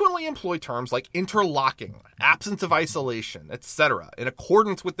 frequently employ terms like interlocking, absence of isolation, etc., in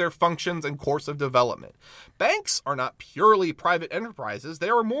accordance with their functions and course of development. Banks are not purely private enterprises. They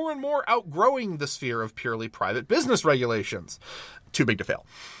are more and more outgrowing the sphere of purely private business regulations. Too big to fail.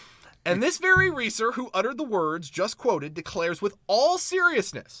 And this very Reeser, who uttered the words just quoted, declares with all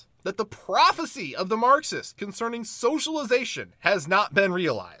seriousness that the prophecy of the Marxists concerning socialization has not been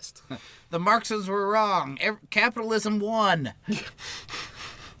realized. The Marxists were wrong. Capitalism won.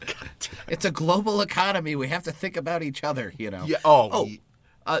 It's a global economy. We have to think about each other, you know.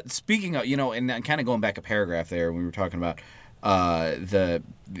 Yeah. Speaking of, you know, and kind of going back a paragraph there when we were talking about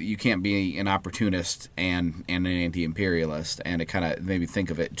you can't be an opportunist and an anti-imperialist, and it kind of made me think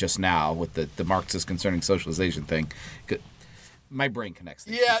of it just now with the Marxist concerning socialization thing. My brain connects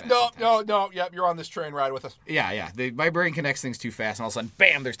things too fast sometimes. Yep, you're on this train ride with us. Yeah. My brain connects things too fast, and all of a sudden,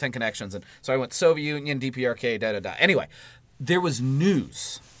 bam, there's 10 connections. And so I went Soviet Union, DPRK, da-da-da. Anyway, there was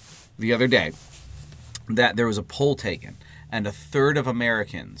news the other day that there was a poll taken, and a third of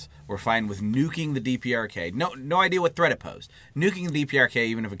Americans were fine with nuking the DPRK. No idea what threat it posed. Nuking the DPRK,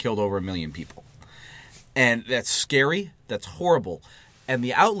 even if it killed over 1 million people. And that's scary. That's horrible. And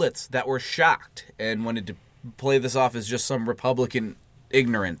the outlets that were shocked and wanted to play this off as just some Republican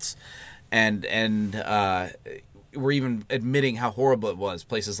ignorance, and were even admitting how horrible it was.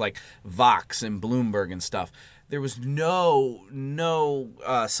 Places like Vox and Bloomberg and stuff. There was no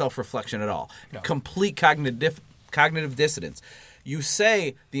self-reflection at all. No. Complete cognitive dissonance. You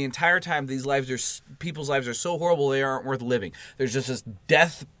say the entire time people's lives are so horrible they aren't worth living. There's just this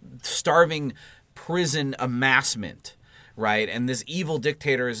death-starving prison amassment. Right, and this evil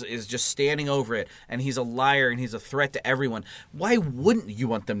dictator is just standing over it, and he's a liar, and he's a threat to everyone. Why wouldn't you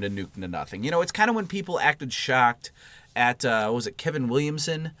want them to nuke to nothing? You know, it's kind of when people acted shocked at, was it Kevin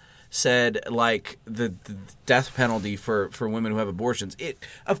Williamson said, like, the death penalty for women who have abortions.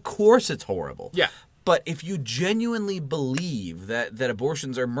 Of course it's horrible. Yeah. But if you genuinely believe that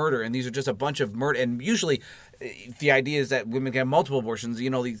abortions are murder, and these are just a bunch of murder, and usually the idea is that women can have multiple abortions, you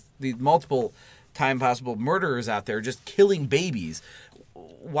know, these multiple time possible murderers out there just killing babies.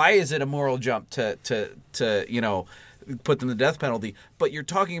 Why is it a moral jump to you know, put them to the death penalty? But you're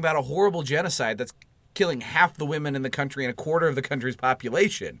talking about a horrible genocide that's killing half the women in the country and a quarter of the country's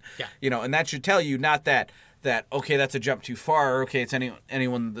population. Yeah. You know, and that should tell you not that okay, that's a jump too far, or okay, it's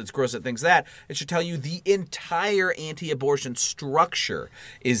anyone that's gross that thinks that. It should tell you the entire anti-abortion structure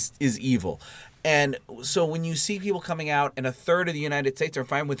is evil. And so when you see people coming out and a third of the United States are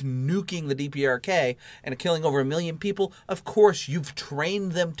fine with nuking the DPRK and killing over 1 million people, of course you've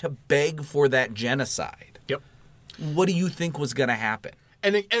trained them to beg for that genocide. Yep. What do you think was going to happen?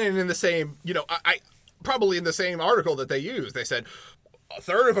 And in the same, you know, I probably in the same article that they used, they said, a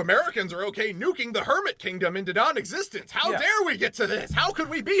third of Americans are okay nuking the hermit kingdom into non-existence. How dare we get to this? How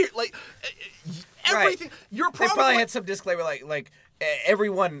could we be like everything? Right. You're probably they probably had some disclaimer like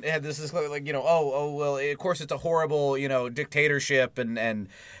everyone had this disclaimer like, you know, oh well, of course it's a horrible, you know, dictatorship and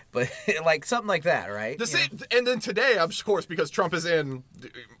but like something like that, right? And then today, of course, because Trump is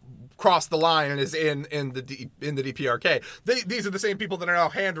crossed the line and is in the DPRK. These are the same people that are now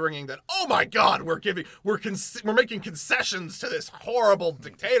hand-wringing that, oh my God, we're making concessions to this horrible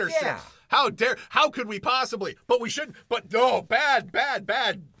dictatorship. Yeah. How could we possibly? But we shouldn't. But no, bad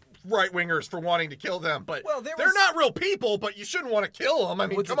right-wingers for wanting to kill them. But they're not real people, but you shouldn't want to kill them. I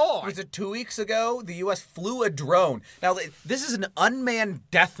mean, come on. Was it 2 weeks ago? The U.S. flew a drone. Now, this is an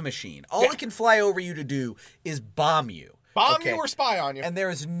unmanned death machine. All it can fly over you to do is bomb you. Bomb you or spy on you. And there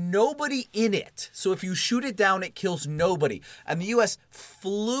is nobody in it. So if you shoot it down, it kills nobody. And the U.S.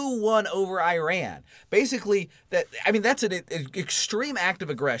 flew one over Iran. Basically, that's an extreme act of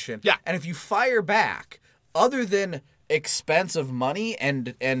aggression. Yeah. And if you fire back, other than expense of money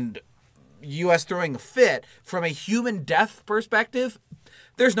and U.S. throwing a fit, from a human death perspective,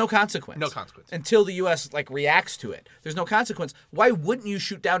 there's no consequence. No consequence. Until the U.S. reacts to it. There's no consequence. Why wouldn't you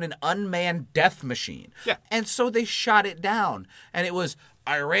shoot down an unmanned death machine? Yeah. And so they shot it down. And it was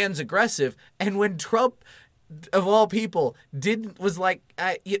Iran's aggressive. And when Trump, of all people,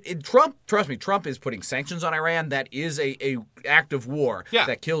 Trump, trust me, Trump is putting sanctions on Iran. That is a act of war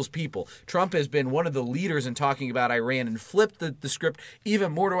that kills people. Trump has been one of the leaders in talking about Iran and flipped the script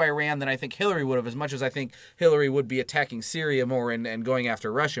even more to Iran than I think Hillary would have, as much as I think Hillary would be attacking Syria more and going after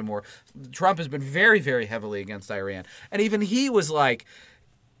Russia more. Trump has been very, very heavily against Iran. And even he was like,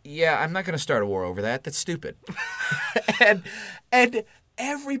 yeah, I'm not going to start a war over that. That's stupid. and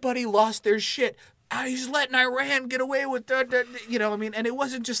everybody lost their shit. he's letting Iran get away with that, and it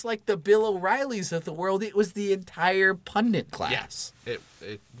wasn't just like the Bill O'Reillys of the world. It was the entire pundit class. Yes.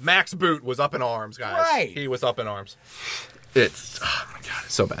 Max Boot was up in arms, guys. Right. He was up in arms. Oh my God,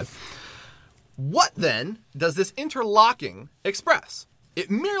 it's so bad. What then does this interlocking express? It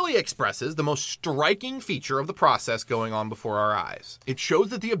merely expresses the most striking feature of the process going on before our eyes. It shows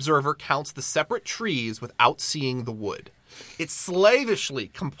that the observer counts the separate trees without seeing the wood. It slavishly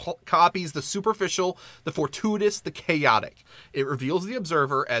copies the superficial, the fortuitous, the chaotic. It reveals the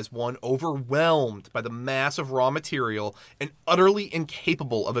observer as one overwhelmed by the mass of raw material and utterly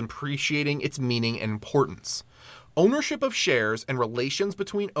incapable of appreciating its meaning and importance. Ownership of shares and relations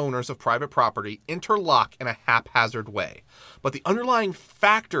between owners of private property interlock in a haphazard way. But the underlying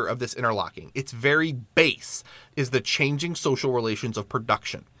factor of this interlocking, its very base, is the changing social relations of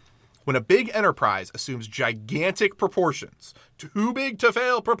production. When a big enterprise assumes gigantic proportions, too big to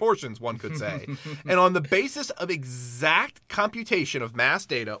fail proportions, one could say, and on the basis of exact computation of mass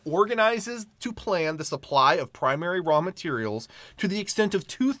data, organizes to plan the supply of primary raw materials to the extent of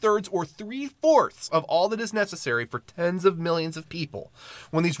 2/3 or 3/4 of all that is necessary for tens of millions of people.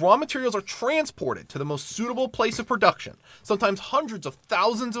 When these raw materials are transported to the most suitable place of production, sometimes hundreds of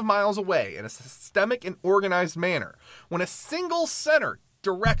thousands of miles away in a systemic and organized manner, when a single center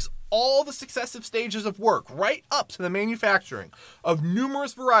directs all the successive stages of work right up to the manufacturing of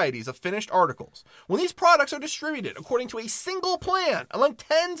numerous varieties of finished articles. When these products are distributed according to a single plan among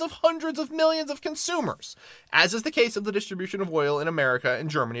tens of hundreds of millions of consumers, as is the case of the distribution of oil in America and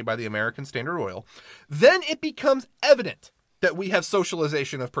Germany by the American Standard Oil, then it becomes evident that we have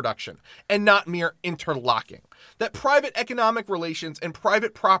socialization of production and not mere interlocking. That private economic relations and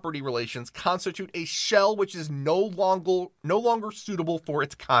private property relations constitute a shell which is no longer suitable for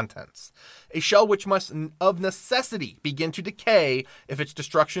its contents. A shell which must of necessity begin to decay if its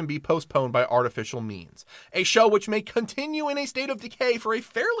destruction be postponed by artificial means. A shell which may continue in a state of decay for a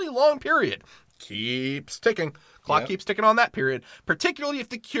fairly long period. Keeps ticking. Clock keeps ticking on that period, particularly if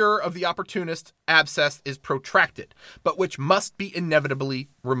the cure of the opportunist abscess is protracted, but which must be inevitably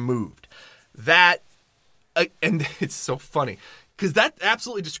removed. That, and it's so funny, because that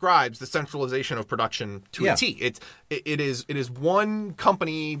absolutely describes the centralization of production to a T. It is one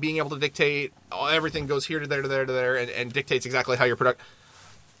company being able to dictate, everything goes here to there to there to there, and dictates exactly how your product.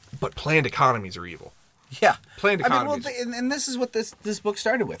 But planned economies are evil. Yeah. Planned economies. And this is what this book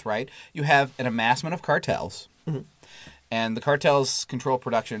started with, right? You have an amassment of cartels, and the cartels control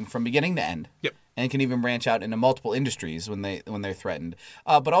production from beginning to end. Yep. And can even branch out into multiple industries when they're threatened.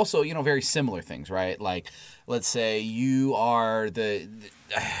 But also, very similar things, right? Like, let's say you are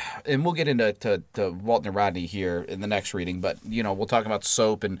and we'll get into Walter Rodney here in the next reading, but, we'll talk about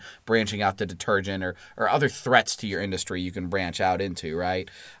soap and branching out to detergent or other threats to your industry you can branch out into, right?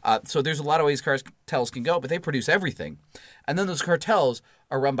 So there's a lot of ways cartels can go, but they produce everything. And then those cartels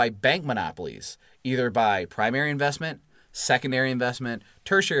are run by bank monopolies, either by primary investment, secondary investment,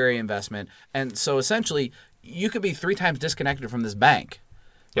 tertiary investment. And so essentially, you could be 3 times disconnected from this bank,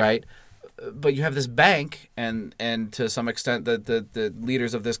 right? But you have this bank, and to some extent, the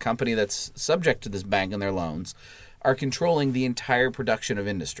leaders of this company that's subject to this bank and their loans are controlling the entire production of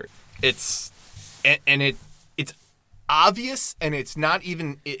industry. It's obvious, and it's not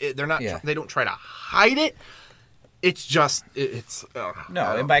even they're not they don't try to hide it. It's just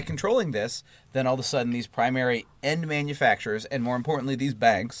and by controlling this, then all of a sudden these primary end manufacturers, and more importantly these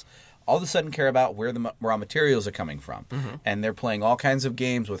banks, all of a sudden care about where the raw materials are coming from. And they're playing all kinds of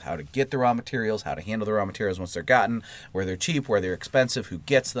games with how to get the raw materials, how to handle the raw materials once they're gotten, where they're cheap, where they're expensive, who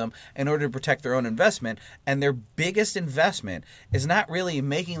gets them, in order to protect their own investment. And their biggest investment is not really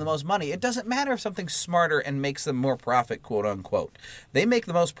making the most money. It doesn't matter if something's smarter and makes them more profit, quote unquote. They make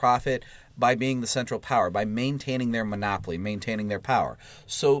the most profit by being the central power, by maintaining their monopoly, maintaining their power.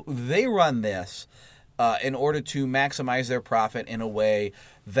 So they run this in order to maximize their profit in a way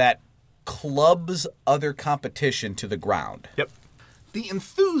that clubs other competition to the ground. Yep. The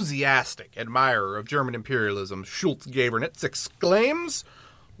enthusiastic admirer of German imperialism, Schultz Gabernitz, exclaims,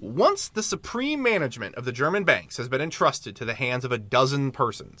 "Once the supreme management of the German banks has been entrusted to the hands of a dozen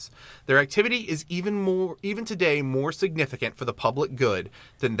persons, their activity is even today more significant for the public good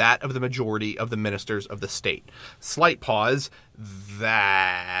than that of the majority of the ministers of the state." Slight pause.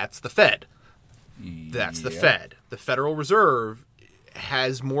 That's the Fed. That's the Fed. The Federal Reserve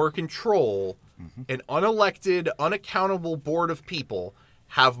has more control. An unelected, unaccountable board of people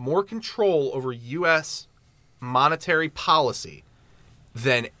have more control over U.S. monetary policy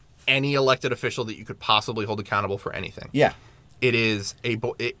than any elected official that you could possibly hold accountable for anything. Yeah. It is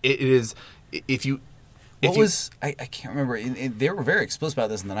if you I can't remember. They were very explicit about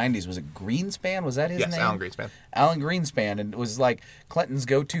this in the 90s. Was it Greenspan? Was that his name? Yes, Alan Greenspan. Alan Greenspan, and it was like Clinton's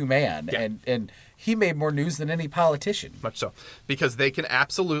go-to man. Yeah. And he made more news than any politician. Much so. Because they can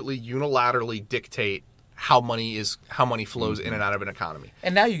absolutely unilaterally dictate how money flows in and out of an economy.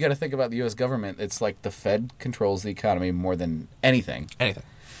 And now you got to think about the U.S. government. It's like the Fed controls the economy more than anything.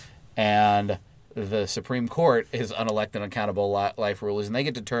 And the Supreme Court is unelected, accountable life rulers, and they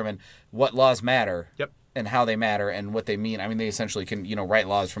get to determine what laws matter. Yep. And how they matter and what they mean. I mean, they essentially can, write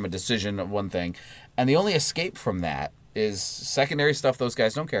laws from a decision of one thing. And the only escape from that is secondary stuff those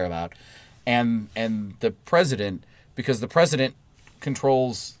guys don't care about. And the president, because the president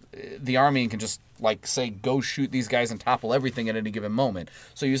controls the army and can just, say, go shoot these guys and topple everything at any given moment.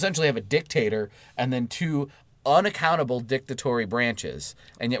 So you essentially have a dictator and then two unaccountable dictatorial branches,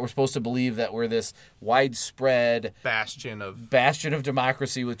 and yet we're supposed to believe that we're this widespread bastion of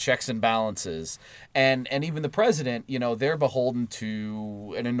democracy with checks and balances, and even the president, they're beholden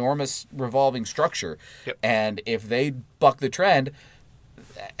to an enormous revolving structure. Yep. And if they buck the trend,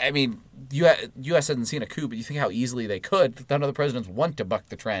 I mean, U.S. hasn't seen a coup, but you think how easily they could. None of the presidents want to buck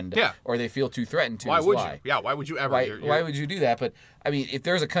the trend, or they feel too threatened to. Why would you? Yeah, why would you ever? Why would you do that? But I mean, if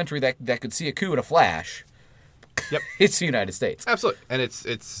there's a country that could see a coup in a flash. Yep, it's the United States. Absolutely, and it's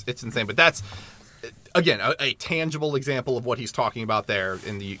insane. But that's again a tangible example of what he's talking about there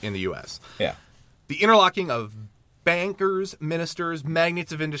in the U.S. Yeah, the interlocking of bankers, ministers,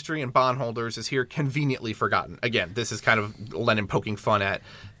 magnates of industry, and bondholders is here conveniently forgotten. Again, this is kind of Lenin poking fun at.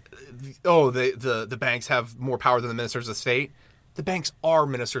 The banks have more power than the ministers of state. The banks are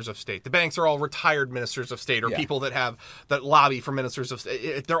ministers of state. The banks are all retired ministers of state or people that lobby for ministers of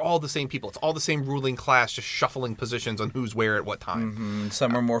state. They're all the same people. It's all the same ruling class just shuffling positions on who's where at what time. Mm-hmm.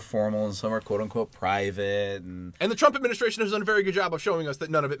 Some are more formal and some are quote-unquote private. And the Trump administration has done a very good job of showing us that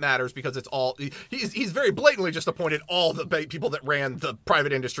none of it matters because it's all – he's very blatantly just appointed all the people that ran the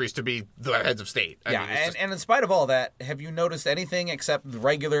private industries to be the heads of state. And in spite of all that, have you noticed anything except the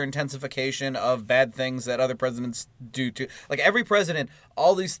regular intensification of bad things that other presidents do to – like every president,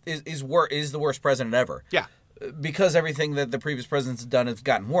 all these is the worst president ever. Yeah. Because everything that the previous presidents have done has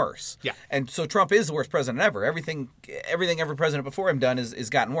gotten worse. Yeah. And so Trump is the worst president ever. Everything every president before him done is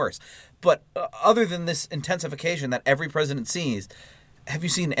gotten worse. But other than this intensification that every president sees, have you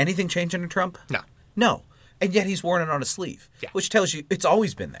seen anything change under Trump? No. And yet he's worn it on his sleeve. Yeah. Which tells you it's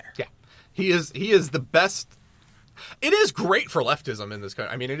always been there. Yeah. He is the best. It is great for leftism in this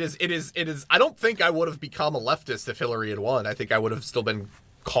country. I mean, it is. I don't think I would have become a leftist if Hillary had won. I think I would have still been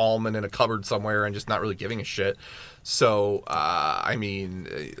calm and in a cupboard somewhere and just not really giving a shit. So, I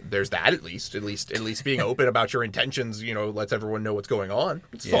mean, there's that at least being open about your intentions, lets everyone know what's going on.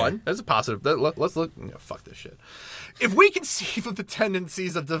 It's fun. That's a positive. Let's look. Fuck this shit. If we conceive of the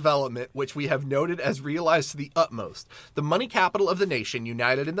tendencies of development, which we have noted as realized to the utmost, the money capital of the nation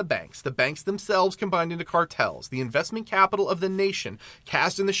united in the banks themselves combined into cartels, the investment capital of the nation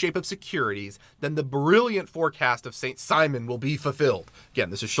cast in the shape of securities, then the brilliant forecast of St. Simon will be fulfilled. Again,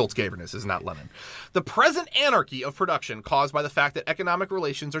 this is Schultz-Gaber, this is not Lenin. The present anarchy of production caused by the fact that economic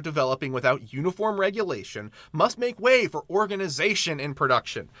relations are developing without uniform regulation must make way for organization in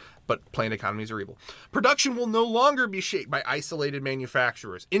production. But planned economies are evil. Production will no longer be shaped by isolated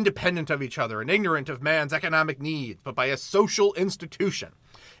manufacturers, independent of each other and ignorant of man's economic needs, but by a social institution.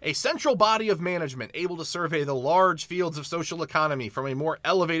 A central body of management able to survey the large fields of social economy from a more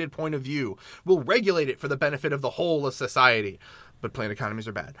elevated point of view will regulate it for the benefit of the whole of society. But planned economies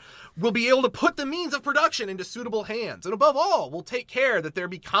are bad. We'll be able to put the means of production into suitable hands, and above all, we'll take care that there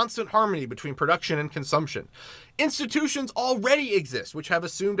be constant harmony between production and consumption. Institutions already exist, which have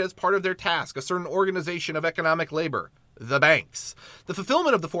assumed as part of their task a certain organization of economic labor, the banks. The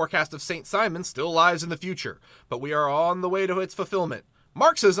fulfillment of the forecast of St. Simon still lies in the future, but we are on the way to its fulfillment.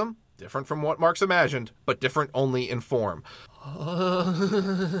 Marxism, different from what Marx imagined, but different only in form.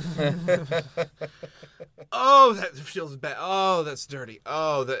 Oh, that feels bad. Oh, that's dirty.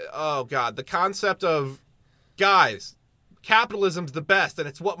 Oh, God. The concept of, guys, capitalism's the best, and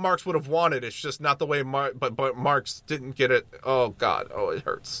it's what Marx would have wanted. It's just not the way but Marx didn't get it. Oh, God. Oh, it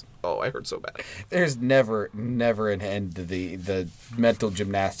hurts. Oh, I hurt so bad. There's never an end to the mental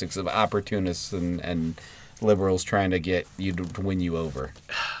gymnastics of opportunists and liberals trying to get you to win you over.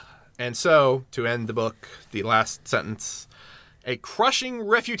 And so, to end the book, the last sentence, a crushing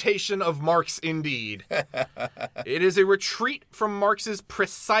refutation of Marx indeed. It is a retreat from Marx's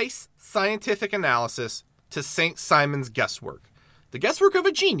precise scientific analysis to St. Simon's guesswork. The guesswork of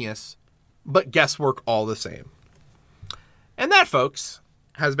a genius, but guesswork all the same. And that, folks,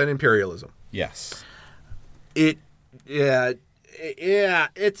 has been imperialism. Yes. It's a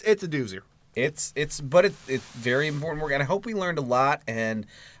doozy. It's very important work, and I hope we learned a lot, and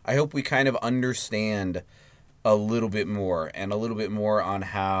I hope we kind of understand a little bit more on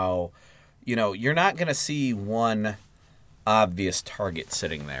how, you're not going to see one obvious target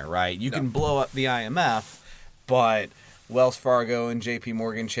sitting there, right? You can blow up the IMF, but Wells Fargo and J.P.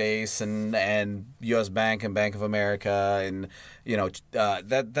 Morgan Chase and U.S. Bank and Bank of America and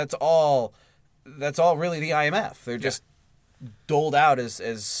that's all really the IMF. They're just doled out as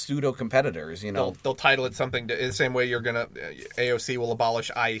pseudo competitors. They'll title it something the same way you're gonna AOC will abolish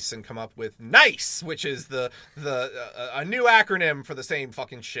ICE and come up with NICE, which is a new acronym for the same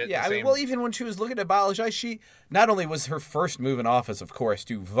fucking shit. Yeah, well, even when she was looking to abolish ICE, she not only was her first move in office, of course,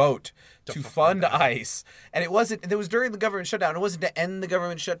 to vote to fund ICE, and it was during the government shutdown. It wasn't to end the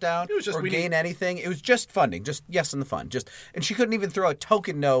government shutdown or gain anything. It was just funding, just yes in the fund. And she couldn't even throw a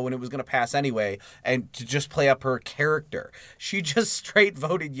token no when it was going to pass anyway, and to just play up her character. She just straight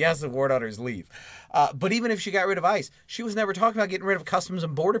voted yes and War Others leave. But even if she got rid of ICE, she was never talking about getting rid of Customs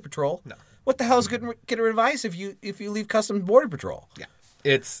and Border Patrol. No. What the hell is getting rid of ICE if you leave Customs and Border Patrol? Yeah.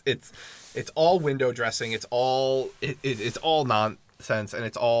 It's all window dressing. It's all nonsense, and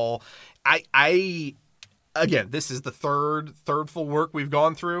it's all I again. This is the third full work we've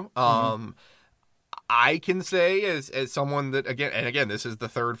gone through. I can say as someone that again this is the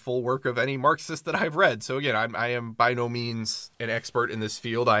third full work of any Marxist that I've read. So again, I am by no means an expert in this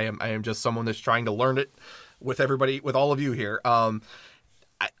field. I am just someone that's trying to learn it with everybody, with all of you here.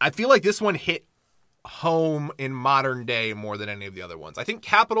 I feel like this one hit home in modern day more than any of the other ones. I think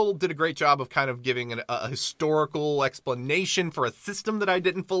Capital did a great job of kind of giving a historical explanation for a system that I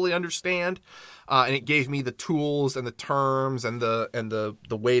didn't fully understand, and it gave me the tools and the terms and the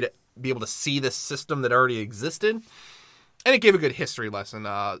way to be able to see this system that already existed, and it gave a good history lesson.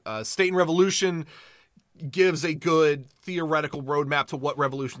 State and Revolution gives a good theoretical roadmap to what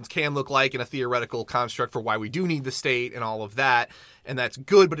revolutions can look like and a theoretical construct for why we do need the state and all of that. And that's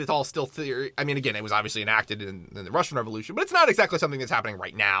good, but it's all still theory. I mean, again, it was obviously enacted in the Russian Revolution, but it's not exactly something that's happening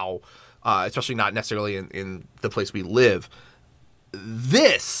right now, especially not necessarily in the place we live.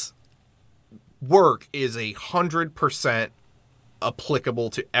 This work is 100%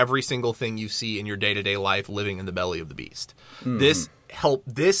 applicable to every single thing you see in your day-to-day life living in the belly of the beast.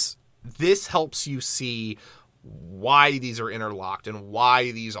 This helps you see why these are interlocked and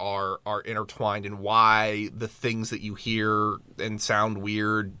why these are intertwined and why the things that you hear and sound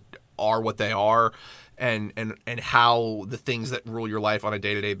weird are what they are, and how the things that rule your life on a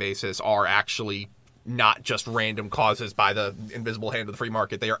day-to-day basis are actually not just random causes by the invisible hand of the free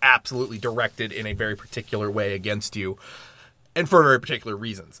market. They are absolutely directed in a very particular way against you, and for very particular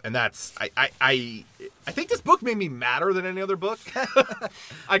reasons. And that's I think this book made me madder than any other book.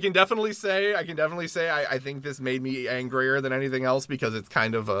 I can definitely say I think this made me angrier than anything else, because it's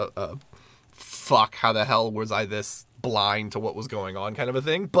kind of a fuck, how the hell was I this blind to what was going on kind of a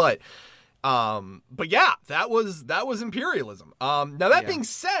thing. But yeah, that was imperialism. Now that being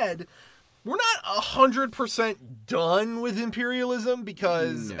said, we're not 100% done with imperialism,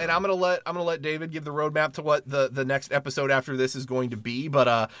 because, and I'm gonna let David give the roadmap to what the next episode after this is going to be.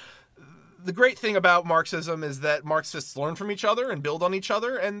 But the great thing about Marxism is that Marxists learn from each other and build on each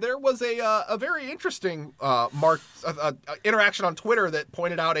other. And there was a very interesting interaction on Twitter that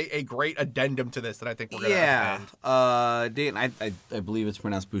pointed out a great addendum to this that I think we're gonna Dan, I believe it's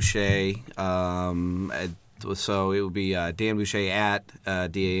pronounced Boucher. So it would be Dan Boucher at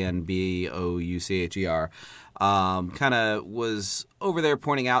DanBoucher. Kind of was over there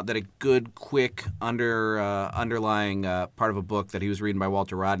pointing out that a good, quick underlying part of a book that he was reading by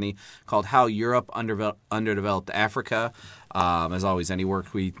Walter Rodney called How Europe Underdeveloped Africa. As always, any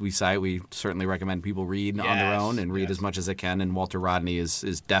work we cite, we certainly recommend people read on their own and read as much as they can. And Walter Rodney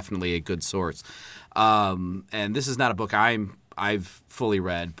is definitely a good source. And this is not a book I've fully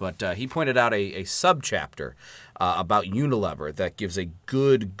read, but he pointed out a subchapter about Unilever that gives a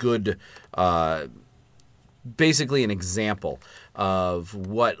good basically an example of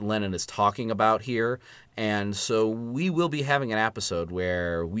what Lenin is talking about here. And so we will be having an episode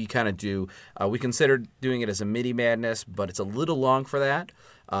where we kind of do we considered doing it as a mini madness, but it's a little long for that.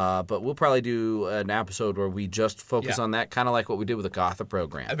 But we'll probably do an episode where we just focus on that, kind of like what we did with the Gotha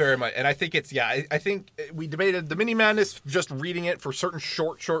program. Very much. And I think I think we debated the mini madness, just reading it for certain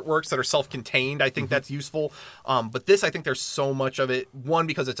short works that are self-contained. I think that's useful. But this, I think there's so much of it. One,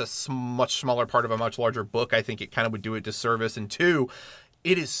 because it's a much smaller part of a much larger book. I think it kind of would do it disservice. And two,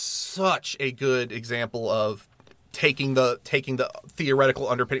 it is such a good example of taking the theoretical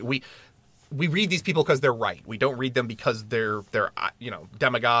underpinning. We read these people because they're right. We don't read them because they're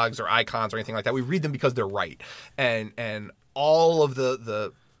demagogues or icons or anything like that. We read them because they're right. And all of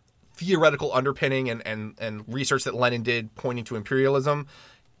the theoretical underpinning and research that Lenin did pointing to imperialism.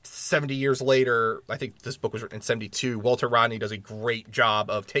 70 years later, I think this book was written in 72, Walter Rodney does a great job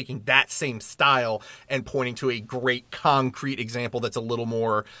of taking that same style and pointing to a great concrete example that's a little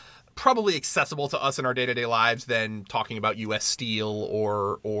more probably accessible to us in our day-to-day lives than talking about U.S. Steel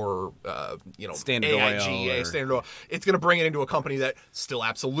or Standard AIG, Oil. Standard Oil. It's going to bring it into a company that still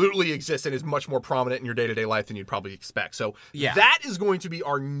absolutely exists and is much more prominent in your day-to-day life than you'd probably expect. So that is going to be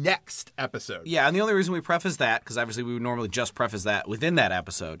our next episode. Yeah, and the only reason we preface that, because obviously we would normally just preface that within that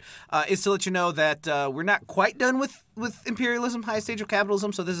episode, is to let you know that we're not quite done with Imperialism, Highest Stage of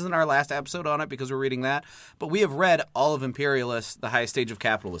Capitalism, so this isn't our last episode on it because we're reading that. But we have read all of Imperialist, The Highest Stage of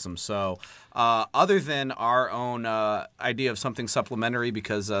Capitalism. So other than our own idea of something supplementary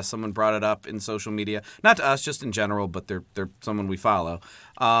because someone brought it up in social media, not to us, just in general, but they're someone we follow,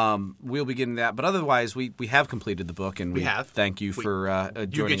 we'll be getting that. But otherwise, we have completed the book, and we have. Thank you for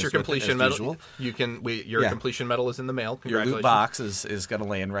joining you get your us completion with it, as medal. usual. Your completion medal is in the mail. Your Congratulations. loot box is going to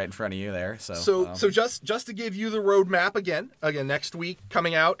land right in front of you there. So just to give you the roadmap again, next week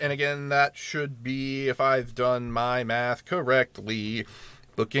coming out, and again that should be, if I've done my math correctly,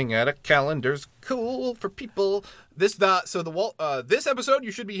 looking at a calendar's cool for people. This episode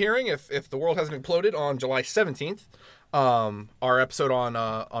you should be hearing if the world hasn't imploded on July 17th. Our episode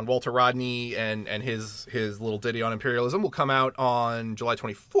on Walter Rodney and his little ditty on imperialism will come out on July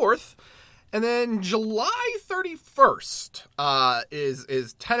 24th. And then July 31st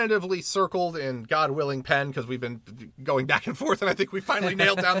is tentatively circled in God willing pen because we've been going back and forth, and I think we finally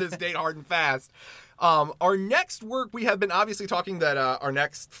nailed down this date hard and fast. Our next work, we have been obviously talking that our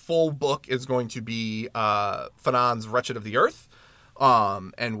next full book is going to be Fanon's Wretched of the Earth,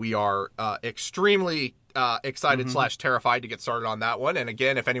 and we are extremely excited / terrified to get started on that one. And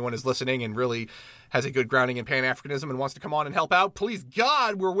again, if anyone is listening and really has a good grounding in Pan-Africanism and wants to come on and help out, please,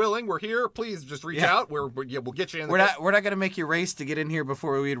 God, we're willing. We're here. Please just reach out. We'll get you in. We're not going to make you race to get in here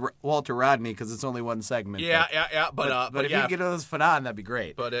before we read Walter Rodney because it's only one segment. Yeah. But if you get those Fanon, that'd be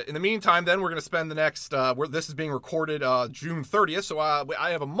great. But in the meantime, then we're going to spend the next. This is being recorded June 30th, so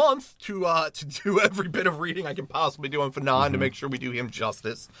I have a month to do every bit of reading I can possibly do on Fanon to make sure we do him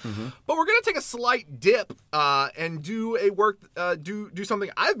justice. But we're going to take a slight dip and do do something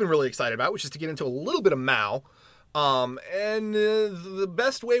I've been really excited about, which is to get into a little bit of Mao. And the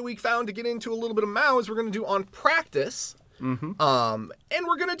best way we found to get into a little bit of Mao is we're going to do on practice. And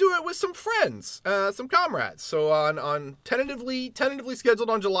we're going to do it with some friends, some comrades. So on tentatively scheduled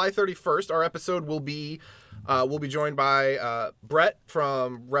on July 31st, our episode will be joined by Brett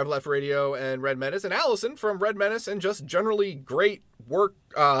from Rev Left Radio and Red Menace, and Allison from Red Menace and just generally great work,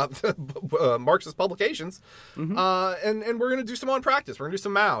 Marxist publications. And we're going to do some on practice. We're going to do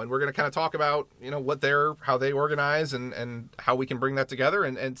some Mao, and we're going to kind of talk about how they organize and how we can bring that together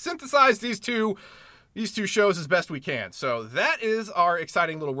and synthesize these two shows as best we can. So that is our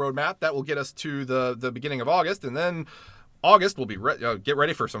exciting little roadmap that will get us to the beginning of August, and then August will be get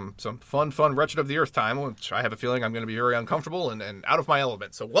ready for some fun Wretched of the Earth time, which I have a feeling I'm going to be very uncomfortable and out of my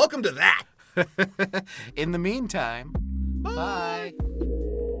element. So welcome to that. In the meantime, bye.